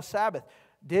work on the Sabbath.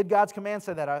 Did God's command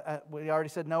say that? We already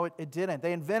said no, it didn't.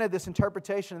 They invented this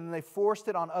interpretation and they forced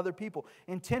it on other people.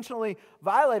 Intentionally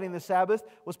violating the Sabbath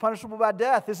was punishable by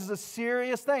death. This is a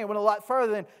serious thing. It went a lot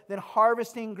further than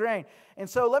harvesting grain. And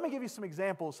so let me give you some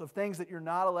examples of things that you're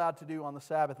not allowed to do on the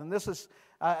Sabbath. And this is,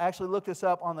 I actually looked this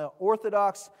up on the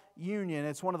Orthodox Union.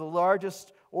 It's one of the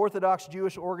largest Orthodox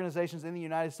Jewish organizations in the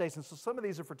United States. And so some of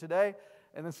these are for today,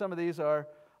 and then some of these are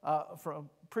from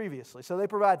previously. So they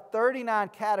provide 39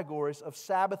 categories of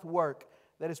Sabbath work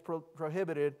that is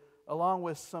prohibited, along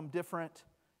with some different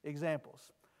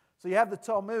examples. So you have the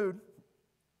Talmud,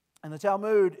 and the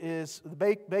Talmud is,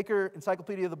 the Baker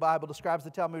Encyclopedia of the Bible describes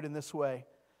the Talmud in this way.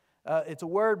 It's a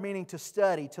word meaning to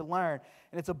study, to learn.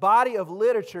 And it's a body of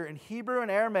literature in Hebrew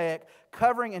and Aramaic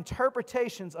covering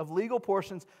interpretations of legal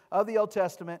portions of the Old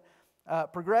Testament,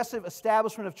 progressive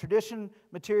establishment of tradition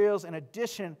materials, and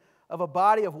addition of a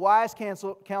body of wise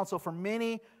counsel from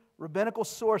many rabbinical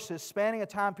sources spanning a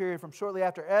time period from shortly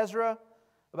after Ezra,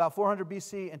 about 400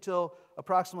 BC, until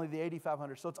approximately the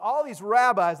 8500. So it's all these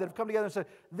rabbis that have come together and said,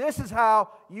 this is how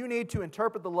you need to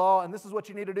interpret the law, and this is what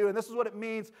you need to do, and this is what it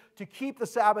means to keep the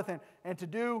Sabbath and to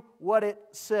do what it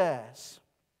says.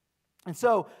 And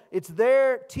so it's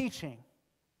their teaching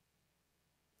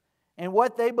and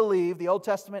what they believe the Old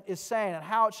Testament is saying and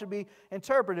how it should be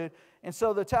interpreted. And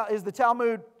so is the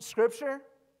Talmud Scripture?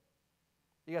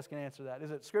 You guys can answer that.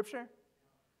 Is it Scripture?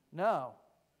 No.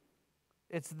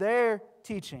 It's their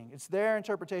teaching. It's their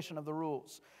interpretation of the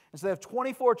rules. And so they have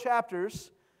 24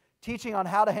 chapters teaching on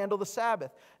how to handle the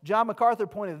Sabbath. John MacArthur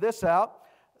pointed this out.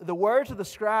 The words of the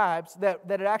scribes, that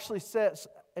it actually says,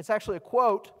 it's actually a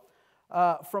quote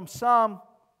from some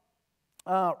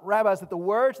rabbis, that the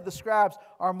words of the scribes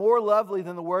are more lovely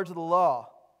than the words of the law.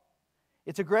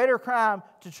 It's a greater crime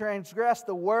to transgress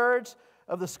the words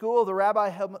of the school of the Rabbi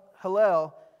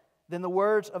Hillel than the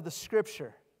words of the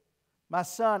Scripture. My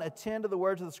son, attend to the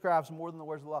words of the scribes more than the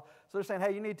words of the law. So they're saying,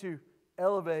 hey, you need to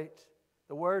elevate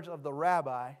the words of the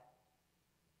rabbi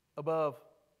above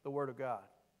the Word of God,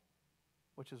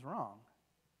 which is wrong.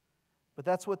 But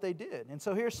that's what they did. And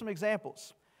so here's some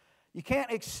examples. You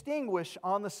can't extinguish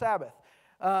on the Sabbath.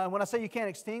 When I say you can't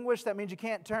extinguish, that means you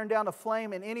can't turn down a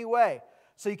flame in any way.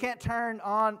 So you can't turn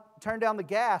down the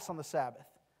gas on the Sabbath.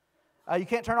 You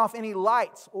can't turn off any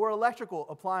lights or electrical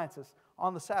appliances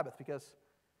on the Sabbath because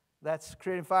that's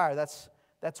creating fire.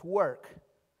 That's work.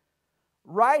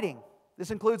 Writing. This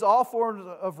includes all forms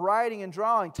of writing and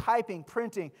drawing, typing,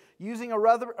 printing, using a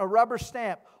rubber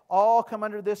stamp. All come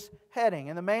under this heading.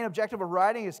 And the main objective of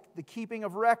writing is the keeping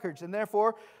of records. And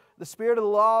therefore, the spirit of the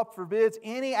law forbids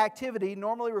any activity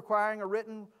normally requiring a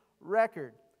written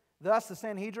record. Thus, the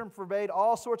Sanhedrin forbade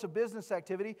all sorts of business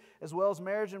activity as well as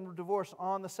marriage and divorce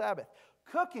on the Sabbath.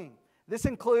 Cooking. This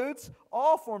includes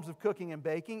all forms of cooking and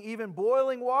baking. Even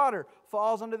boiling water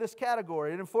falls under this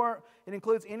category. It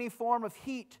includes any form of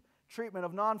heat treatment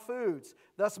of non-foods.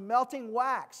 Thus, melting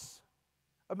wax,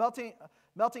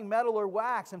 melting metal or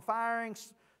wax, and firing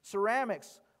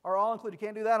ceramics are all included. You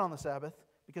can't do that on the Sabbath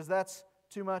because that's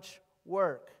too much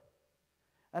work.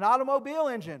 An automobile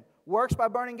engine works by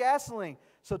burning gasoline.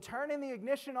 So turning the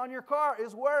ignition on your car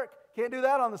is work. Can't do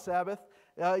that on the Sabbath.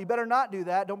 You better not do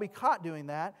that. Don't be caught doing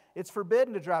that. It's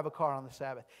forbidden to drive a car on the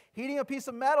Sabbath. Heating a piece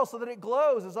of metal so that it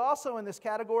glows is also in this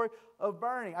category of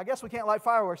burning. I guess we can't light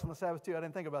fireworks on the Sabbath too. I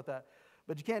didn't think about that.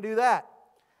 But you can't do that.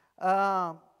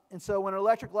 And so when an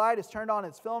electric light is turned on,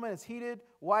 its filament is heated,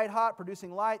 white hot,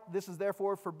 producing light. This is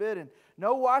therefore forbidden.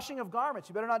 No washing of garments.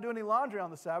 You better not do any laundry on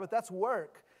the Sabbath. That's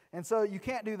work. And so you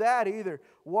can't do that either.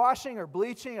 Washing or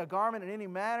bleaching a garment in any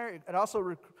manner. It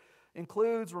also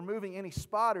includes removing any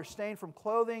spot or stain from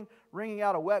clothing. Wringing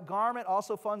out a wet garment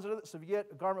also falls under it. So if you get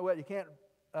a garment wet, you can't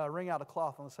wring out a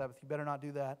cloth on the Sabbath. You better not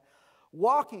do that.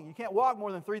 Walking. You can't walk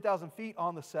more than 3,000 feet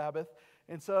on the Sabbath.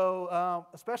 And so,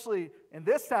 especially in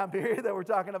this time period that we're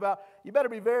talking about, you better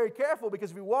be very careful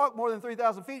because if you walk more than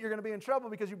 3,000 feet, you're going to be in trouble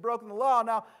because you've broken the law.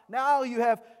 Now you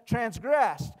have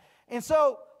transgressed. And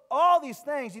so, all these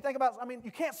things, you think about,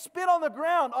 you can't spit on the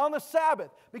ground on the Sabbath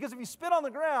because if you spit on the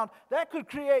ground,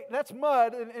 that's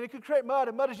mud, and it could create mud,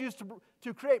 and mud is used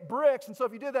to create bricks, and so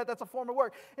if you did that, that's a form of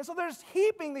work. And so they're just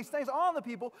heaping these things on the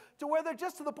people to where they're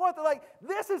just to the point they're like,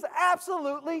 this is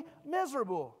absolutely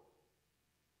miserable.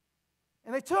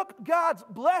 And they took God's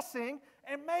blessing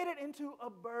and made it into a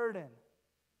burden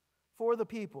for the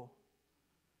people.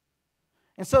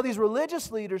 And so these religious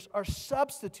leaders are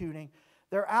substituting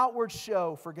their outward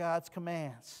show for God's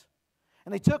commands.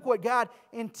 And they took what God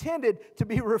intended to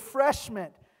be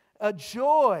refreshment, a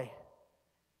joy,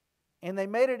 and they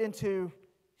made it into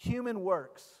human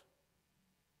works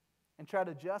and tried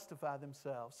to justify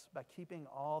themselves by keeping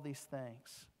all these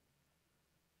things.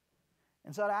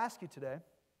 And so I'd ask you today,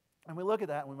 and we look at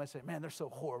that and we might say, man, they're so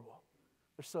horrible.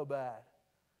 They're so bad.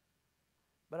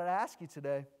 But I'd ask you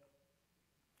today,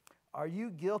 are you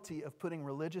guilty of putting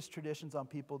religious traditions on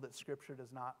people that Scripture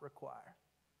does not require?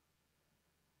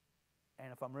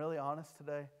 And if I'm really honest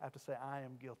today, I have to say I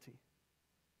am guilty.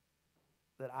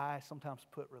 That I sometimes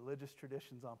put religious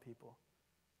traditions on people,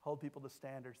 hold people to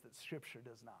standards that Scripture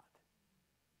does not.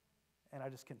 And I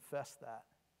just confess that.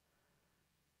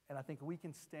 And I think we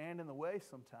can stand in the way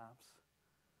sometimes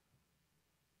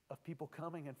of people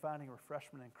coming and finding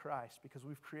refreshment in Christ because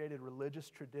we've created religious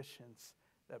traditions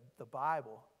that the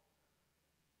Bible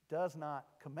does not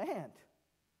command.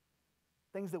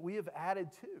 Things that we have added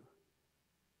to.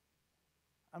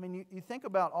 You think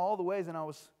about all the ways, and I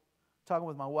was talking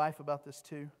with my wife about this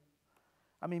too.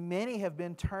 Many have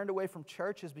been turned away from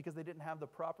churches because they didn't have the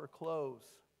proper clothes.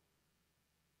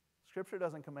 Scripture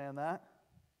doesn't command that.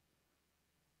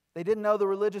 They didn't know the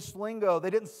religious lingo.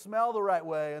 They didn't smell the right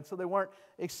way, and so they weren't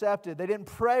accepted. They didn't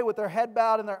pray with their head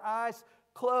bowed and their eyes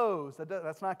closed.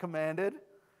 That's not commanded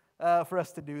for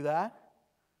us to do that.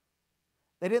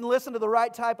 They didn't listen to the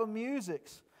right type of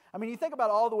musics. You think about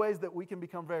all the ways that we can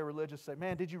become very religious. Say,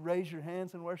 man, did you raise your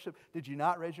hands in worship? Did you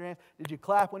not raise your hands? Did you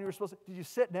clap when you were supposed to? Did you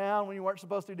sit down when you weren't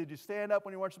supposed to? Did you stand up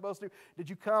when you weren't supposed to? Did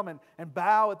you come and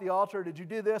bow at the altar? Did you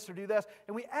do this or do this?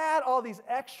 And we add all these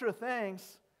extra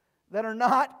things that are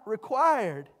not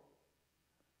required.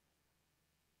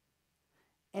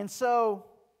 And so,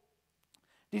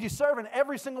 did you serve in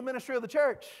every single ministry of the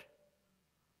church?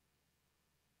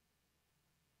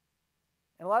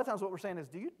 And a lot of times what we're saying is,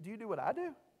 do you do what I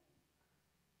do?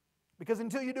 Because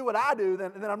until you do what I do,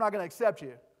 then I'm not going to accept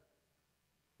you.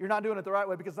 You're not doing it the right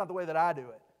way because it's not the way that I do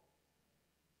it.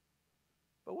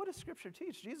 But what does Scripture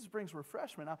teach? Jesus brings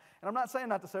refreshment. And I'm not saying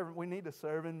not to serve. We need to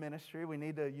serve in ministry. We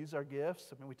need to use our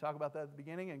gifts. We talk about that at the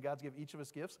beginning, and God's given each of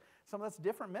us gifts. Some of that's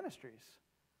different ministries.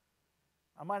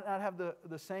 I might not have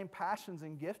the same passions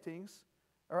and giftings,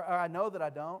 or I know that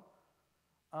I don't,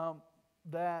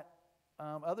 that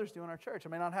others do in our church. I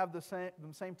may not have the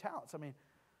same talents.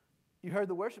 You heard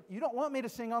the worship. You don't want me to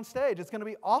sing on stage. It's going to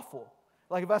be awful.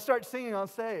 Like if I start singing on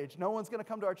stage, no one's going to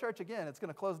come to our church again. It's going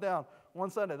to close down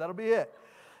one Sunday. That'll be it.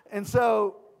 And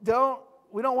so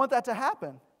we don't want that to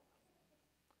happen.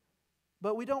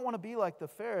 But we don't want to be like the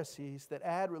Pharisees that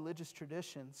add religious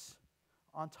traditions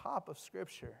on top of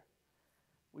Scripture.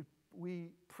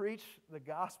 We preach the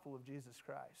gospel of Jesus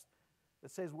Christ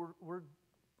that says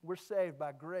we're saved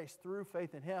by grace through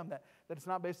faith in Him, that it's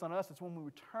not based on us. It's when we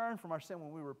return from our sin,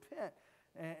 when we repent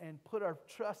and put our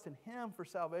trust in Him for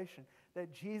salvation,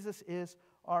 that Jesus is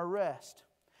our rest.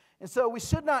 And so we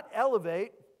should not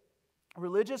elevate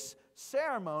religious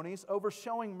ceremonies over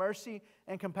showing mercy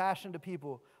and compassion to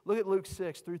people. Look at Luke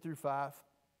 6, 3-5.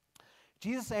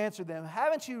 Jesus answered them,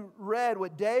 "Haven't you read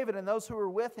what David and those who were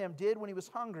with him did when he was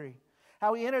hungry?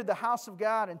 How he entered the house of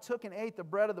God and took and ate the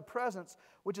bread of the presence,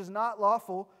 which is not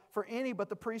lawful for any but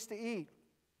the priest to eat.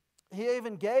 He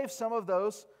even gave some to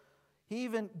those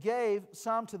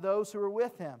who were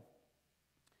with him.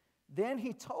 Then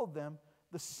he told them,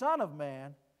 the Son of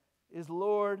Man is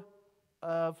Lord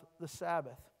of the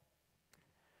Sabbath."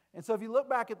 And so if you look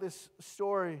back at this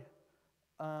story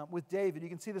with David, you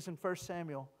can see this in 1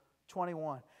 Samuel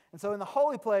 21. And so in the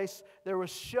holy place, there was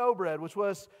showbread, which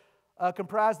was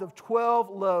comprised of 12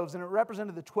 loaves, and it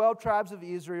represented the 12 tribes of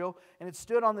Israel, and it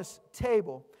stood on this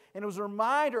table. And it was a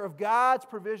reminder of God's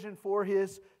provision for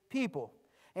His people.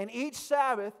 And each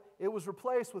Sabbath, it was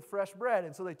replaced with fresh bread.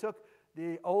 And so they took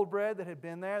the old bread that had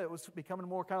been there, that was becoming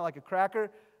more kind of like a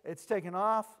cracker, it's taken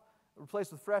off,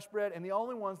 replaced with fresh bread, and the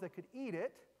only ones that could eat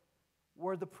it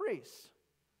were the priests,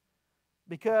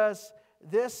 because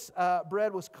this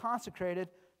bread was consecrated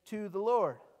to the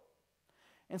Lord.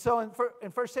 And so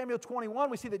in 1 Samuel 21,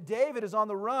 we see that David is on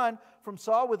the run from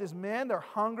Saul with his men. They're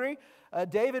hungry.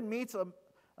 David meets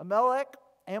Amalek,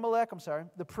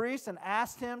 the priest, and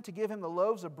asks him to give him the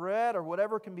loaves of bread or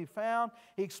whatever can be found.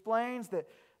 He explains that,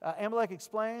 Amalek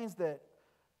explains that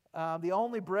the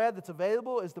only bread that's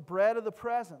available is the bread of the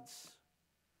presence.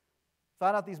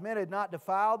 Found out these men had not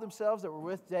defiled themselves that were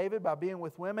with David by being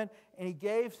with women, and he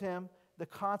gave him the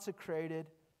consecrated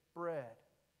bread.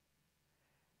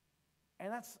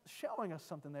 And that's showing us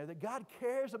something there, that God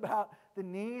cares about the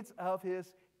needs of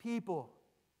His people.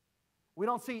 We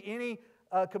don't see any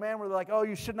command where they're like, oh,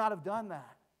 you should not have done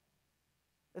that.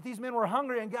 That these men were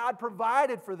hungry and God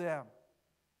provided for them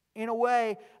in a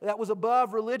way that was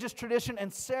above religious tradition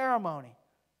and ceremony.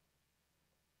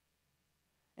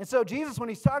 And so Jesus, when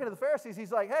He's talking to the Pharisees,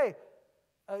 He's like, hey,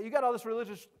 you got all this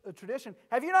religious tradition.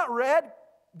 Have you not read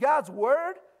God's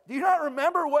Word? Do you not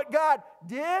remember what God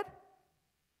did?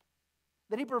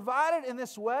 That He provided in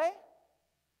this way?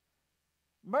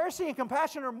 Mercy and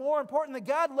compassion are more important than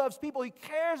God loves people. He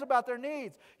cares about their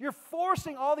needs. You're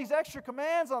forcing all these extra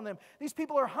commands on them. These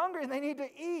people are hungry and they need to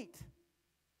eat.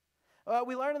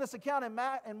 We learn in this account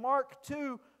in Mark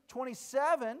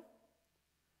 2:27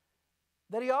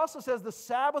 that He also says the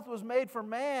Sabbath was made for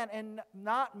man and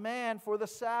not man for the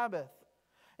Sabbath.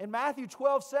 In Matthew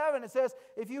 12:7 it says,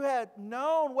 if you had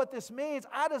known what this means,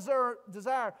 I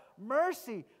desire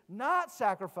mercy, not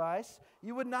sacrifice,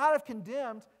 you would not have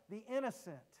condemned the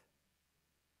innocent.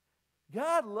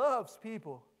 God loves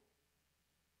people.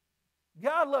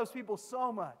 God loves people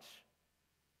so much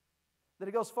that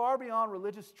it goes far beyond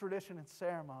religious tradition and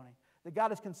ceremony, that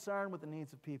God is concerned with the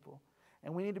needs of people.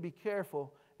 And we need to be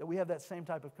careful that we have that same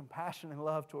type of compassion and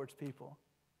love towards people.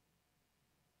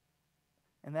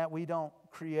 And that we don't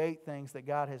create things that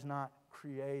God has not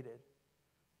created.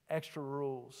 Extra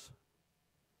rules.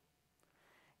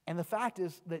 And the fact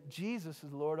is that Jesus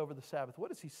is Lord over the Sabbath.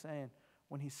 What is He saying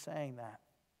when He's saying that?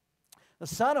 The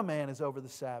Son of Man is over the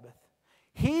Sabbath.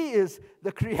 He is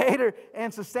the creator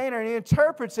and sustainer, and He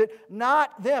interprets it,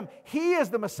 not them. He is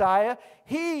the Messiah.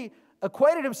 He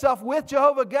equated Himself with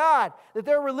Jehovah God, that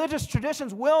their religious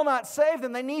traditions will not save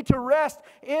them. They need to rest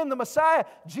in the Messiah.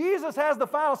 Jesus has the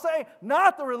final say,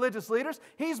 not the religious leaders.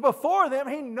 He's before them.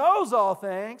 He knows all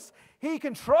things. He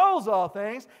controls all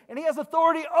things, and He has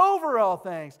authority over all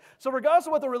things. So regardless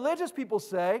of what the religious people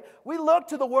say, we look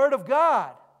to the Word of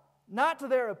God, not to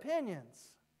their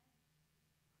opinions.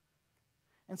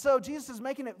 And so Jesus is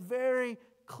making it very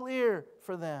clear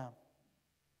for them.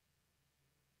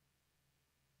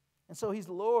 And so He's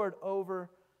Lord over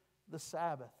the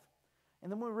Sabbath. And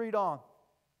then we read on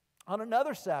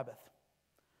another Sabbath.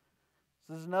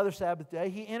 So this is another Sabbath day.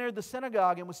 He entered the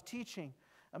synagogue and was teaching.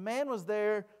 A man was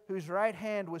there whose right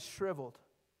hand was shriveled.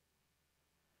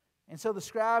 And so the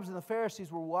scribes and the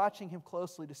Pharisees were watching him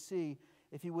closely to see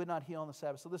if he would not heal on the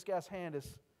Sabbath. So this guy's hand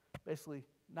is basically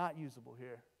not usable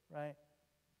here, right?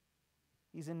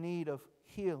 He's in need of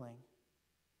healing.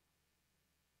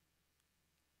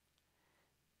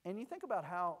 And you think about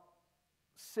how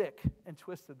sick and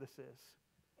twisted this is.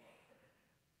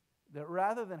 That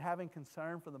rather than having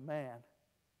concern for the man,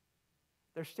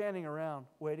 they're standing around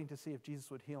waiting to see if Jesus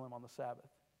would heal him on the Sabbath,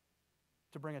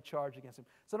 to bring a charge against him.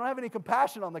 So they don't have any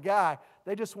compassion on the guy.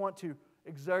 They just want to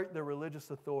exert their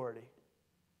religious authority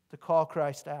to call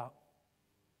Christ out.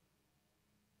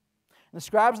 And the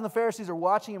scribes and the Pharisees are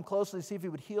watching him closely to see if he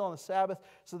would heal on the Sabbath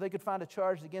so they could find a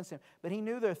charge against him. But he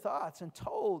knew their thoughts and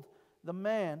told the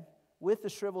man with the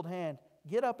shriveled hand,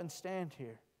 "Get up and stand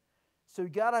here." So he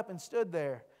got up and stood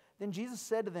there. Then Jesus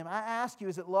said to them, "I ask you,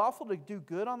 is it lawful to do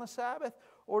good on the Sabbath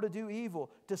or to do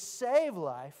evil, to save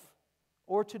life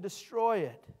or to destroy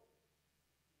it?"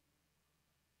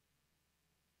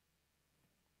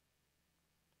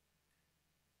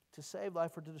 To save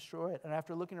life or to destroy it. And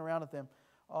after looking around at them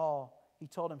all, he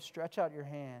told him, "Stretch out your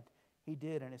hand." He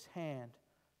did, and his hand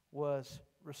was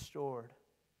restored.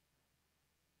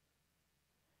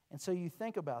 And so you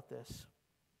think about this.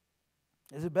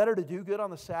 Is it better to do good on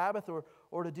the Sabbath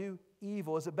or to do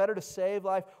evil? Is it better to save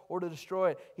life or to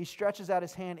destroy it? He stretches out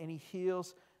his hand and he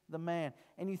heals the man.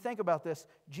 And you think about this.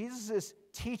 Jesus is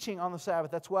teaching on the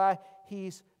Sabbath. That's why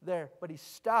he's there. But he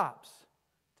stops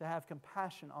to have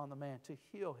compassion on the man, to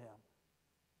heal him.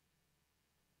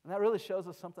 And that really shows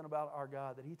us something about our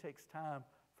God, that he takes time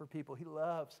for people. He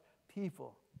loves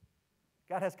people.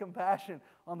 God has compassion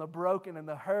on the broken and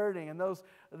the hurting and those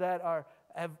that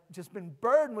have just been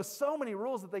burdened with so many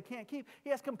rules that they can't keep.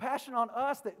 He has compassion on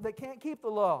us that can't keep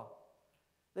the law.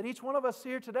 That each one of us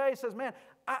here today says, "Man,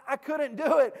 I couldn't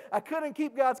do it. I couldn't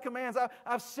keep God's commands.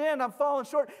 I've sinned. I've fallen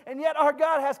short." And yet our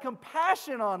God has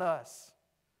compassion on us.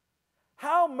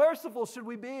 How merciful should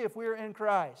we be if we are in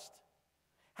Christ?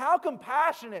 How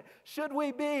compassionate should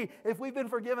we be if we've been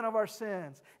forgiven of our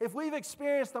sins? If we've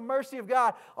experienced the mercy of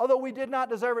God, although we did not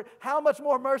deserve it, how much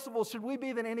more merciful should we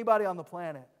be than anybody on the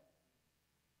planet?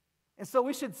 And so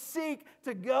we should seek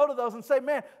to go to those and say,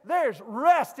 "Man, there's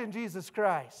rest in Jesus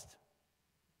Christ."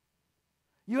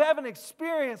 You haven't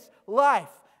experienced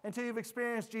life until you've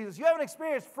experienced Jesus. You haven't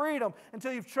experienced freedom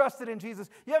until you've trusted in Jesus.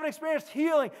 You haven't experienced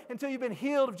healing until you've been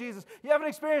healed of Jesus. You haven't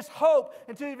experienced hope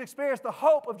until you've experienced the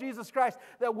hope of Jesus Christ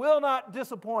that will not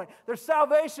disappoint. There's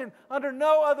salvation under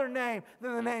no other name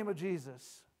than the name of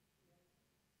Jesus.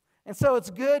 And so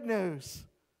it's good news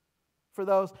for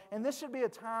those. And this should be a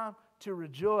time to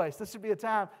rejoice. This should be a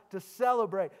time to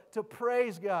celebrate, to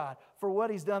praise God for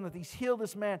what He's done, that He's healed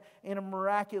this man in a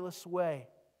miraculous way.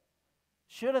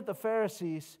 Shouldn't the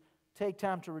Pharisees take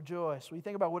time to rejoice? We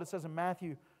think about what it says in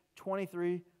Matthew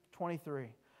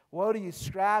 23:23. "Woe to you,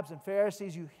 scribes and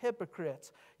Pharisees, you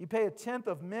hypocrites! You pay a tenth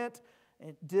of mint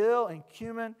and dill and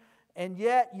cumin, and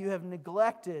yet you have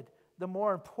neglected the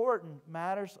more important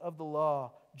matters of the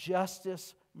law,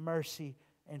 justice, mercy,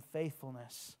 and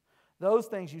faithfulness. Those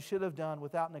things you should have done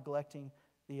without neglecting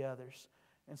the others."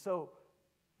 And so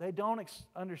they don't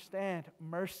understand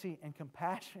mercy and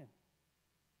compassion.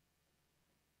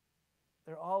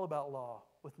 They're all about law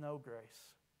with no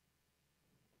grace.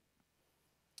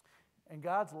 And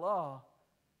God's law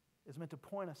is meant to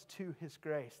point us to His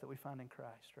grace that we find in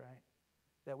Christ, right?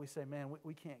 That we say, "Man,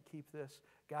 we can't keep this.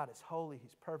 God is holy.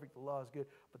 He's perfect. The law is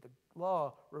good." But the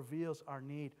law reveals our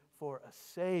need for a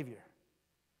Savior.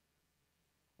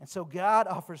 And so God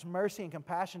offers mercy and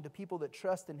compassion to people that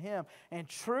trust in Him. And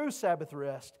true Sabbath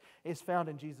rest is found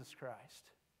in Jesus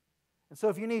Christ. And so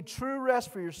if you need true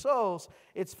rest for your souls,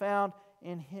 it's found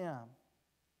in Him.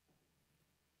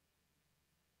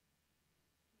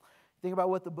 Think about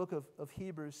what the book of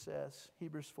Hebrews says.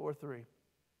 Hebrews 4:3.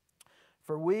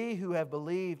 "For we who have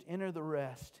believed enter the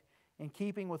rest, in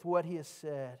keeping with what He has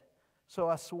said. So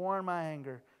I swore in my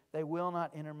anger, they will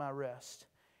not enter my rest,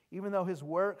 even though His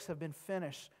works have been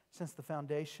finished since the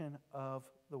foundation of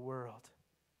the world."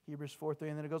 Hebrews 4:3.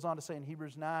 And then it goes on to say in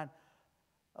Hebrews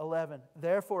 9:11,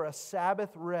 "Therefore a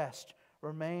Sabbath rest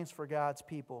remains for God's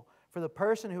people. For the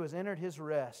person who has entered His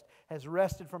rest has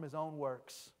rested from his own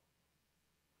works."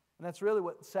 And that's really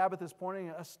what Sabbath is pointing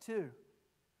us to,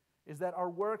 is that our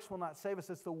works will not save us.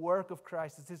 It's the work of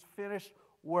Christ. It's His finished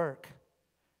work.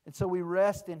 And so we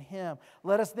rest in Him.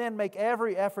 Let us then make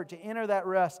every effort to enter that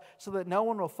rest so that no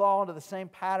one will fall into the same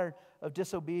pattern of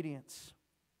disobedience.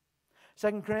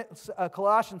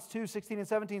 Colossians 2:16 and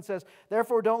 17 says,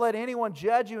 "Therefore don't let anyone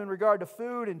judge you in regard to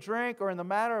food and drink or in the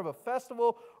matter of a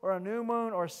festival or a new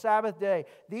moon or a Sabbath day.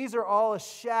 These are all a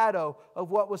shadow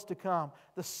of what was to come.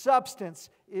 The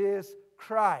substance is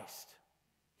Christ.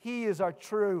 He is our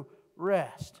true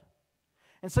rest."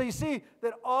 And so you see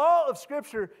that all of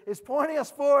Scripture is pointing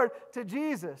us forward to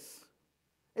Jesus.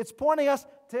 It's pointing us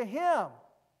to Him.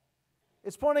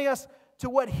 It's pointing us to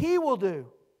what He will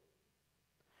do.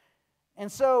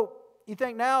 And so you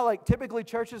think now, like typically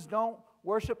churches don't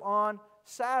worship on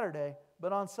Saturday,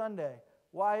 but on Sunday.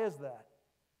 Why is that?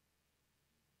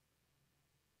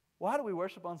 Why do we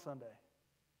worship on Sunday?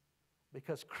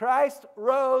 Because Christ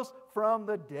rose from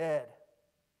the dead.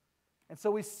 And so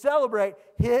we celebrate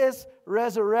His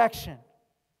resurrection.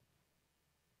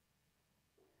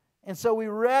 And so we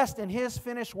rest in His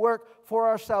finished work for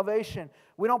our salvation.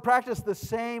 We don't practice the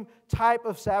same type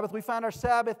of Sabbath. We find our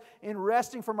Sabbath in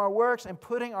resting from our works and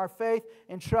putting our faith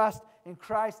and trust in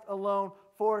Christ alone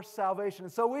for salvation.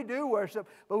 And so we do worship,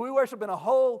 but we worship in a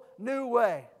whole new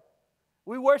way.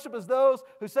 We worship as those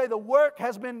who say the work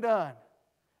has been done,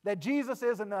 that Jesus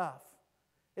is enough.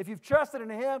 If you've trusted in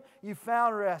Him, you've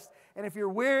found rest. And if you're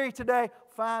weary today,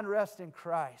 find rest in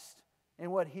Christ,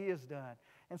 in what He has done.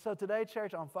 And so today,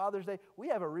 church, on Father's Day, we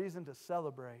have a reason to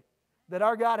celebrate that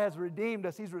our God has redeemed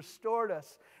us. He's restored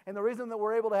us. And the reason that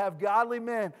we're able to have godly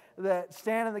men that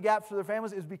stand in the gap for their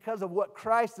families is because of what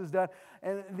Christ has done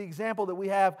and the example that we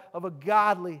have of a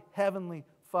godly, heavenly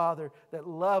Father that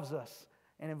loves us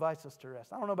and invites us to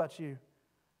rest. I don't know about you,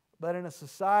 but in a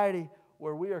society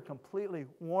where we are completely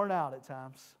worn out at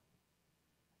times,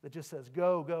 that just says,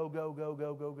 go, go, go, go,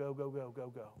 go, go, go, go, go,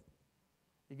 go, go.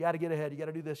 You got to get ahead. You got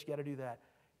to do this. You got to do that.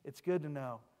 It's good to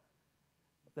know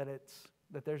that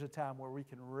there's a time where we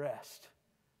can rest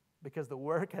because the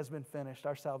work has been finished.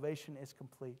 Our salvation is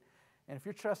complete. And if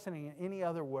you're trusting in any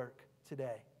other work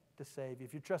today to save you,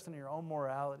 if you're trusting in your own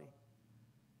morality,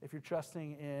 if you're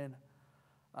trusting in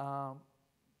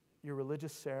your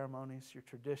religious ceremonies, your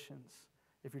traditions,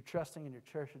 if you're trusting in your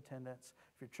church attendance,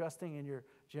 if you're trusting in your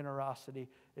generosity,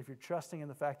 if you're trusting in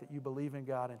the fact that you believe in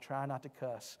God and try not to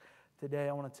cuss, today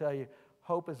I want to tell you,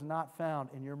 hope is not found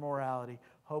in your morality.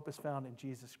 Hope is found in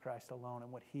Jesus Christ alone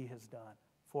and what He has done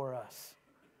for us.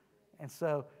 And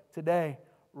so today,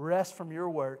 rest from your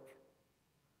work.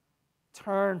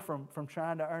 Turn from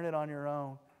trying to earn it on your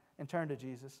own and turn to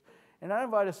Jesus. And I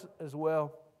invite us as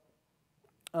well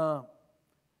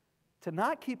to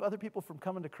not keep other people from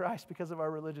coming to Christ because of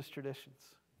our religious traditions,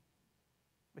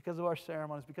 because of our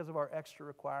ceremonies, because of our extra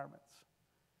requirements.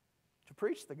 To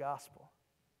preach the gospel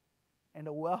and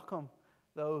to welcome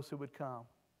those who would come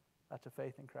to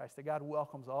faith in Christ. That God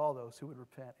welcomes all those who would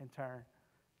repent and turn.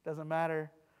 It doesn't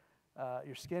matter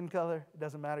your skin color. It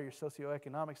doesn't matter your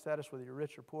socioeconomic status, whether you're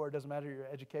rich or poor. It doesn't matter your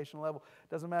education level. It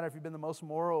doesn't matter if you've been the most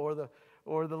moral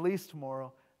or the least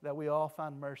moral, that we all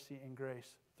find mercy and grace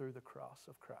through the cross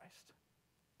of Christ.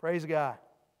 Praise God.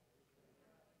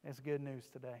 It's good news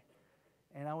today.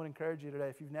 And I would encourage you today,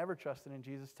 if you've never trusted in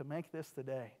Jesus, to make this the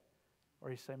day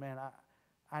where you say, man,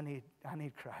 I need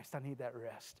Christ. I need that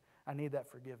rest. I need that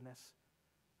forgiveness.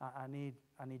 I need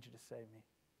you to save me.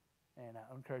 And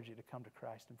I encourage you to come to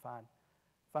Christ and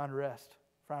find rest,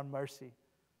 find mercy,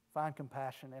 find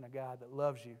compassion in a God that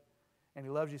loves you. And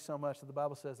He loves you so much that the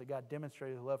Bible says that God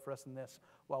demonstrated His love for us in this.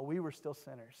 While we were still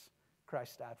sinners,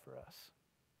 Christ died for us.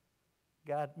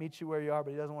 God meets you where you are,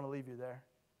 but He doesn't want to leave you there.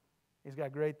 He's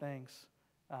got great things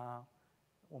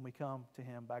when we come to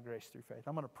Him by grace through faith.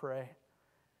 I'm going to pray.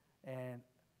 And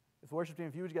if the worship team,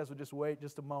 if you guys would just wait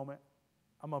just a moment,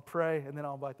 I'm going to pray, and then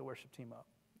I'll invite the worship team up.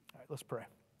 All right, let's pray.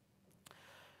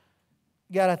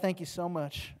 God, I thank You so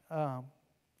much,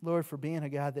 Lord, for being a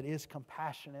God that is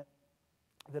compassionate,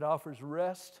 that offers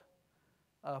rest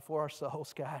for our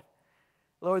souls, God.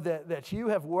 Lord, that You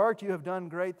have worked, You have done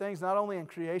great things, not only in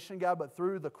creation, God, but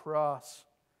through the cross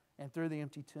and through the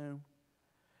empty tomb.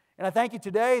 And I thank You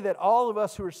today that all of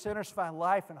us who are sinners find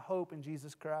life and hope in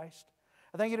Jesus Christ.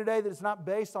 I thank You today that it's not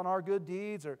based on our good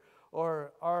deeds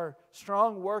or our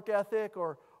strong work ethic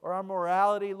or our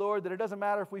morality, Lord, that it doesn't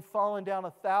matter if we've fallen down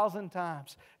 1,000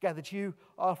 times, God, that You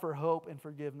offer hope and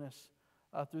forgiveness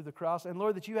through the cross. And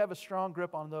Lord, that You have a strong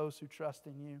grip on those who trust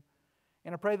in You.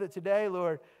 And I pray that today,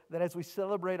 Lord, that as we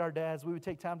celebrate our dads, we would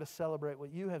take time to celebrate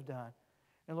what You have done.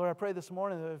 And Lord, I pray this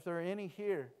morning that if there are any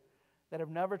here that have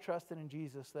never trusted in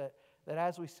Jesus, that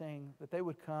as we sing, that they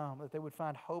would come, that they would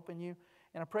find hope in You.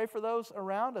 And I pray for those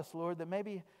around us, Lord, that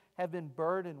maybe have been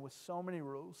burdened with so many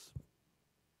rules,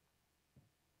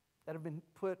 that have been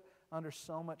put under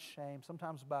so much shame,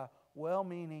 sometimes by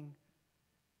well-meaning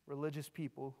religious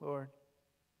people, Lord,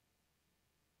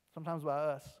 sometimes by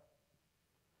us.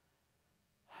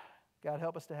 God,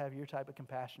 help us to have Your type of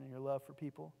compassion and Your love for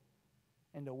people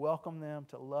and to welcome them,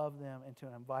 to love them, and to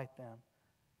invite them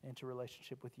into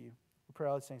relationship with You. We pray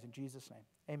all these things in Jesus'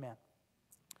 name. Amen.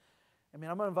 I'm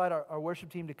going to invite our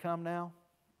worship team to come now.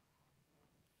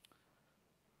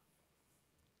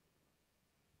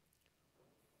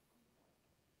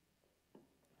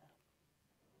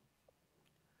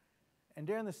 And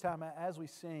during this time, as we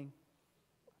sing,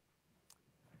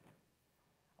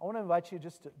 I want to invite you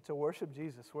just to worship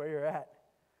Jesus where you're at,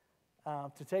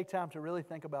 to take time to really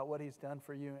think about what He's done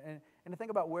for you, and to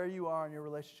think about where you are in your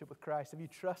relationship with Christ. Have you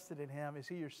trusted in Him? Is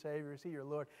He your Savior? Is He your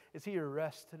Lord? Is He your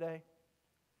rest today?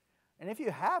 And if you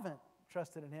haven't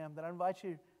trusted in Him, then I invite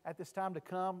you at this time to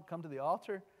come to the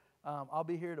altar. I'll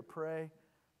be here to pray.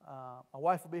 My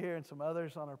wife will be here, and some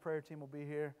others on our prayer team will be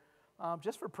here.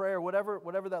 Just for prayer,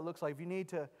 whatever that looks like.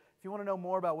 If you want to know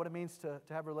more about what it means to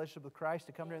have a relationship with Christ,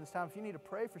 to come during this time, if you need to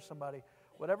pray for somebody,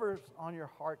 whatever's on your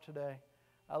heart today,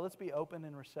 let's be open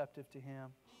and receptive to Him,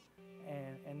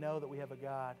 and know that we have a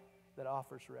God that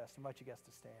offers rest. I invite you guys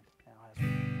to stand now as we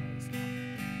pray this time.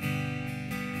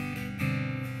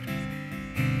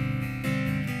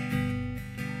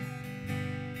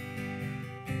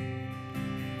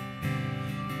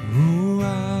 Oh,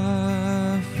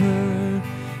 I've heard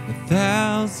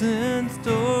 1,000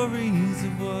 stories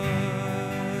of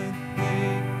what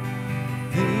they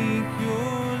think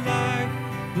you're like,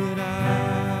 but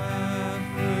I've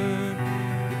heard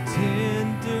the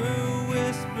tender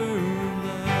whisper of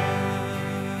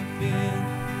love in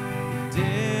the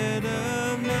dead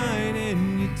of night,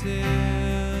 and you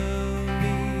tell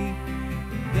me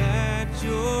that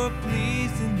you're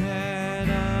pleased and that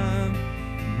I'm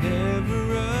never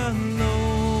alone.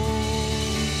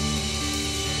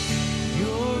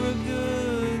 You're a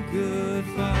good, good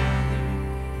Father.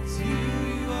 It's who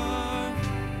you are.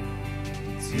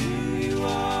 It's who you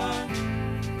are.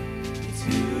 It's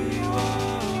who you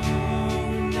are.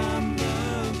 And I'm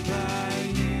loved by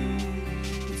you.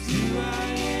 It's who I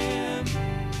am.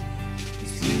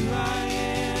 It's who I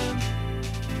am.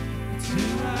 It's who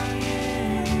I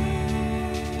am.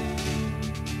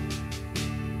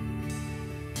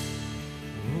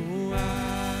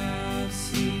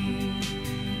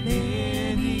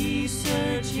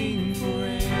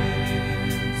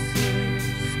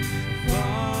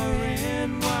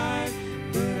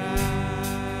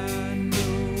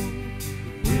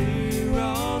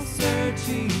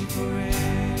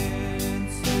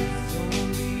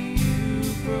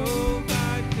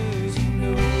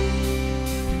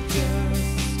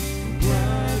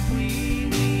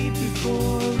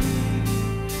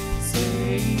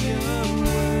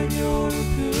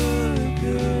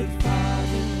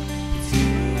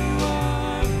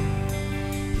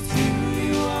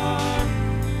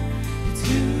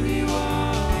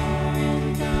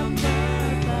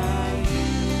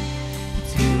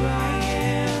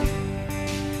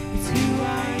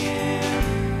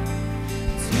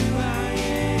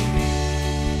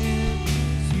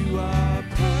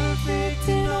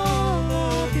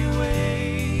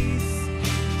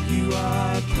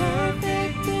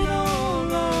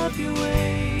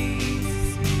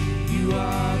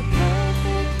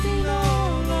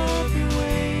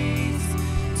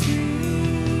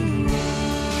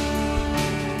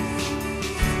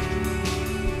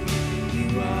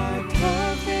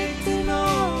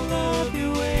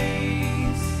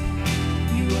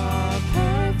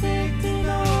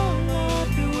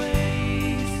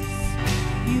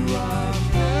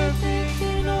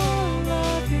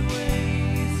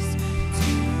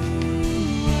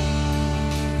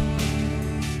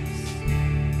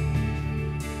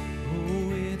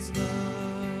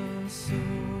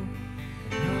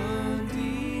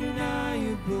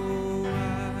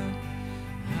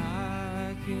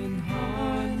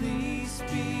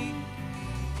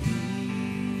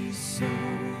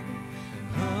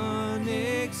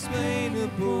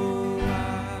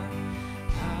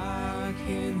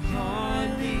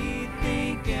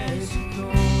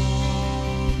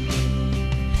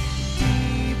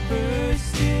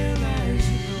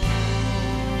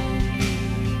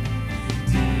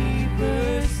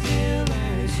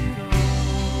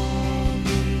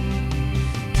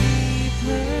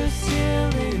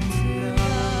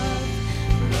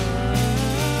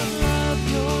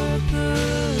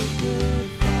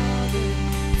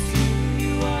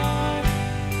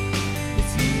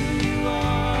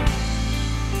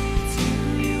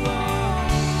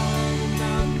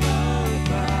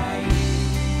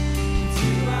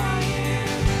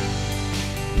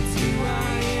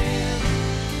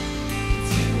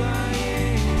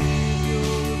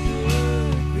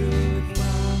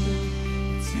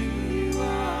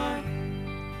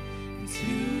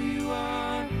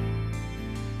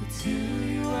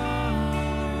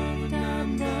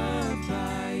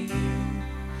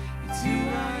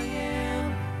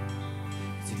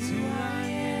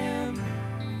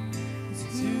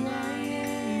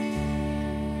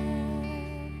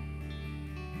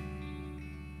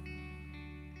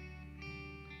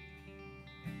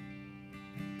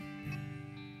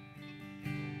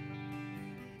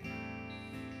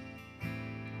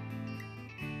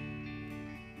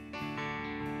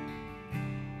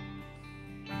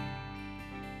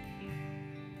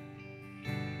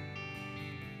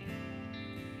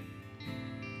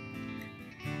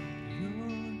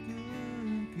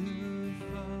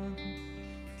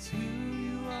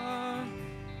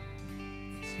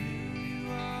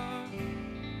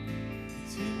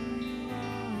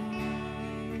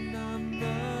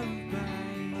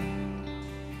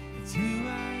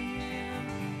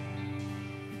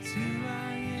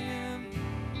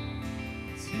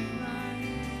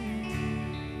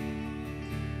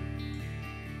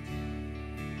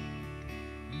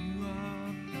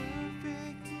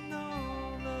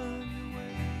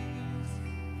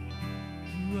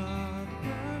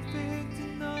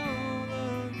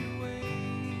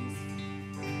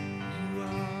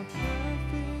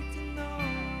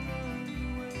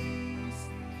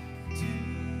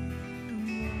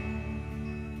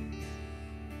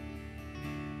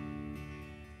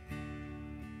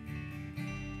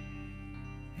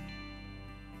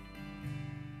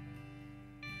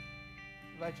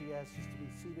 invite you guys just to be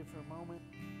seated for a moment.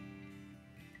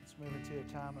 Let's move into a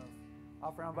time of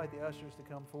offering. I'll invite the ushers to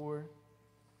come forward.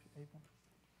 People.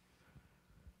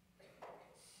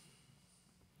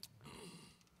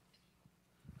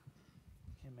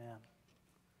 Amen.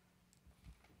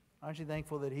 Aren't you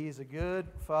thankful that He is a good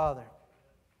Father?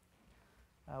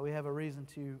 We have a reason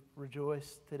to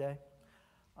rejoice today.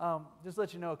 Just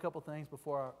let you know a couple things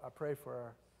before I pray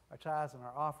for our tithes and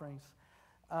our offerings.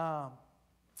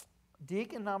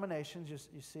 Deacon nominations,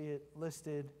 you see it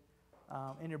listed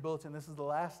in your bulletin. This is the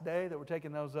last day that we're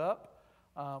taking those up.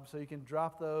 So you can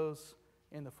drop those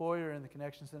in the foyer, in the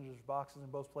connection center. There's boxes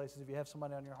in both places. If you have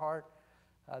somebody on your heart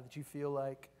that you feel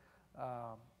like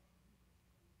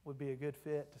would be a good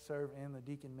fit to serve in the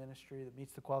deacon ministry that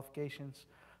meets the qualifications,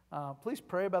 please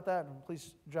pray about that and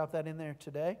please drop that in there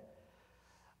today.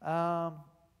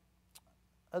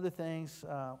 Other things,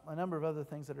 a number of other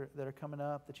things that are coming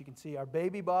up that you can see. Our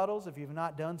baby bottles, if you've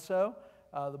not done so,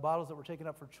 the bottles that we're taking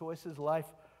up for Choices Life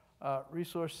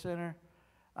Resource Center,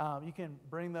 you can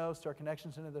bring those to our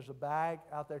connection center. There's a bag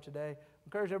out there today.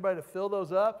 Encourage everybody to fill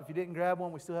those up. If you didn't grab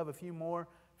one, we still have a few more.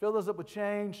 Fill those up with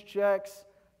change, checks,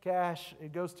 cash.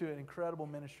 It goes to an incredible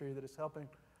ministry that is helping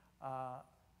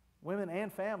women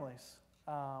and families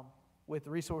with the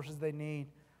resources they need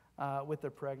with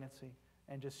their pregnancy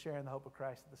and just sharing the hope of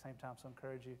Christ at the same time. So I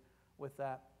encourage you with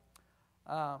that.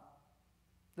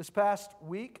 This past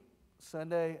week,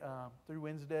 Sunday through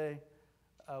Wednesday,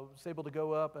 I was able to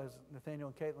go up, as Nathaniel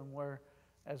and Caitlin were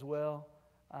as well,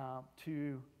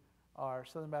 to our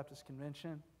Southern Baptist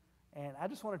Convention. And I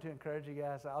just wanted to encourage you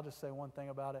guys. I'll just say one thing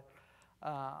about it.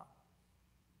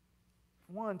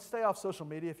 One, stay off social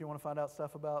media if you want to find out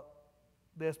stuff about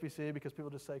the SBC, because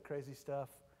people just say crazy stuff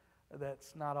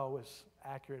that's not always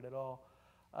accurate at all.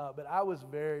 But I was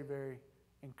very, very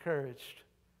encouraged.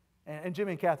 And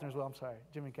Jimmy and Catherine as well. I'm sorry.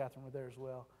 Jimmy and Catherine were there as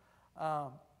well.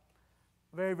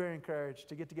 Very, very encouraged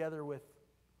to get together with,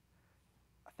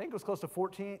 I think it was close to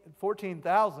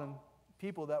 14,000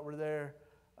 people that were there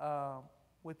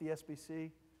with the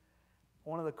SBC.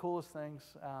 One of the coolest things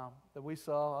that we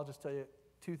saw, I'll just tell you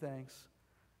two things,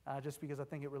 just because I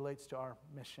think it relates to our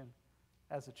mission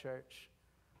as a church.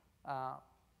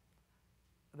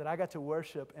 That I got to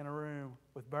worship in a room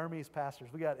with Burmese pastors.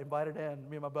 We got invited in,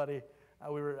 me and my buddy,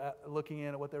 we were looking in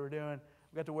at what they were doing.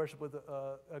 We got to worship with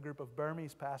a group of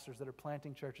Burmese pastors that are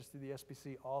planting churches through the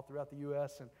SBC all throughout the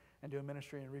U.S. and doing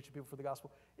ministry and reaching people for the gospel.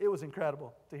 It was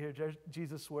incredible to hear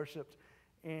Jesus worshipped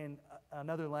in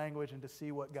another language and to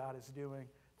see what God is doing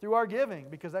through our giving,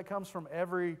 because that comes from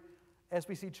every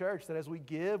SBC church, that as we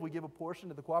give a portion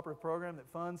to the cooperative program that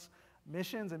funds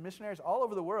missions and missionaries all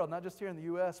over the world, not just here in the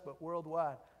U.S., but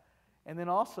worldwide. And then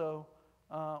also,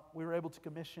 we were able to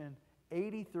commission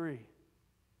 83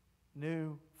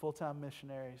 new full-time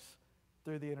missionaries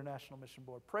through the International Mission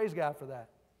Board. Praise God for that.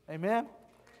 Amen?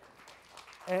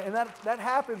 And that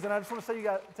happens, and I just want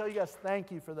to tell you guys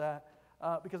thank you for that,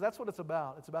 because that's what it's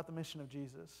about. It's about the mission of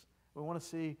Jesus. We want to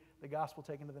see the gospel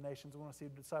taken to the nations. We want to see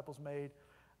disciples made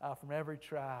from every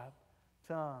tribe,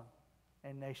 tongue,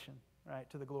 and nation, right,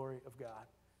 to the glory of God.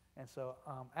 And so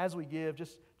as we give,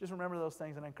 just remember those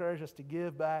things, and I encourage us to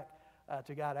give back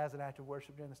to God as an act of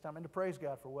worship during this time and to praise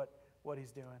God for what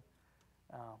He's doing.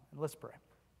 And let's pray.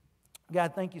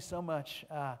 God, thank you so much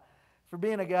for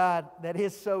being a God that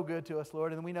is so good to us,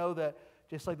 Lord. And we know that,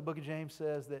 just like the book of James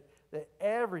says, that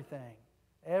everything,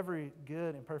 every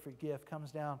good and perfect gift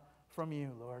comes down from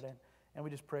you, Lord. And we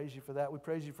just praise you for that. We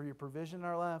praise you for your provision in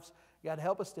our lives. God,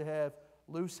 help us to have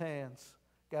loose hands,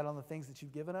 God, on the things that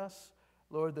you've given us.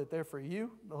 Lord, that they're for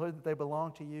you. Lord, that they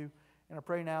belong to you. And I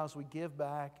pray now as we give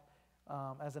back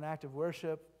as an act of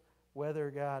worship,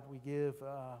 whether, God, we give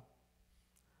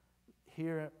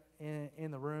here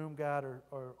in the room, God,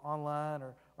 or online,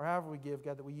 or however we give,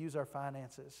 God, that we use our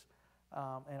finances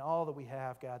and all that we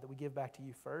have, God, that we give back to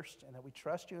you first, and that we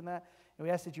trust you in that. And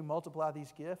we ask that you multiply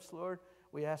these gifts, Lord.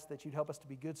 We ask that you'd help us to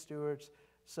be good stewards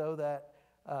so that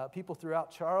people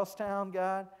throughout Charlestown,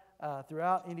 God,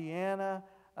 throughout Indiana,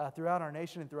 throughout our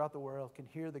nation and throughout the world can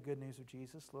hear the good news of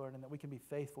Jesus, Lord, and that we can be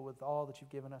faithful with all that you've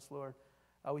given us, Lord.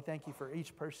 We thank you for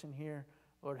each person here.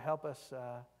 Lord, help us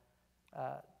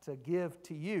to give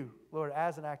to you, Lord,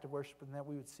 as an act of worship, and that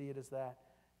we would see it as that,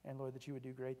 and Lord, that you would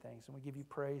do great things. And we give you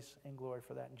praise and glory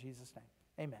for that in Jesus' name.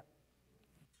 Amen.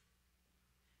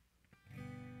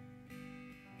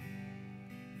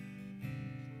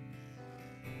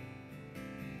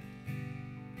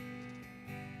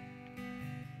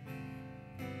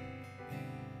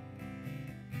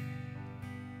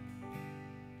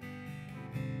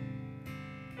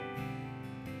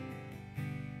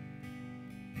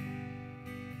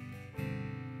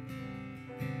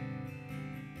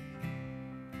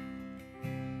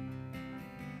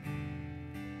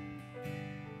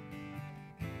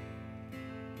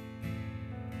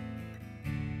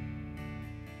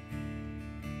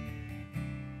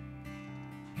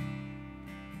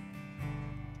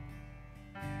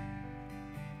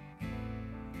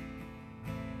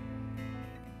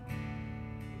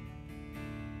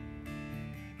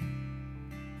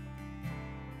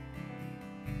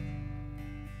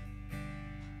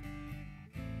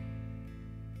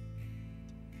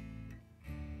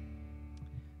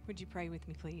 Would you pray with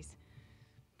me, please?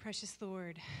 Precious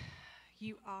Lord,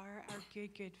 you are our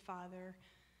good, good Father,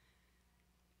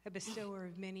 a bestower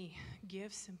of many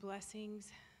gifts and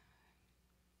blessings,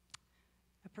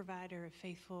 a provider of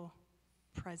faithful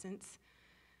presence.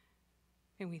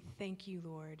 And we thank you,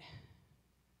 Lord.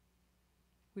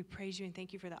 We praise you and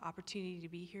thank you for the opportunity to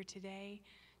be here today,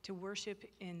 to worship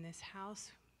in this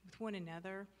house with one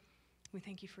another. We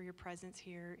thank you for your presence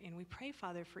here. And we pray,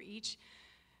 Father, for each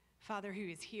father who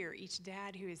is here, each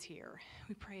dad who is here.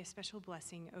 We pray a special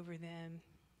blessing over them,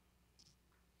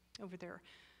 over their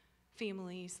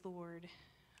families, Lord.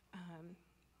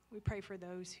 We pray for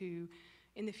those who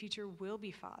in the future will be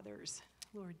fathers,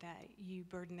 Lord, that you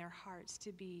burden their hearts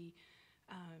to be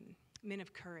men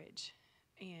of courage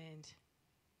and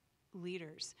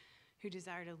leaders who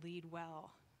desire to lead well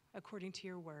according to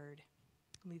your word,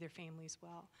 lead their families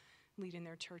well, lead in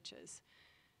their churches,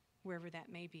 wherever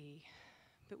that may be.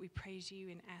 But we praise you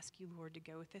and ask you, Lord, to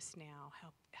go with us now.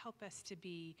 Help us to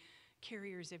be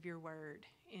carriers of your word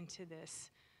into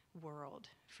this world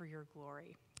for your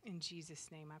glory. In Jesus'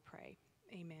 name I pray.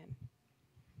 Amen.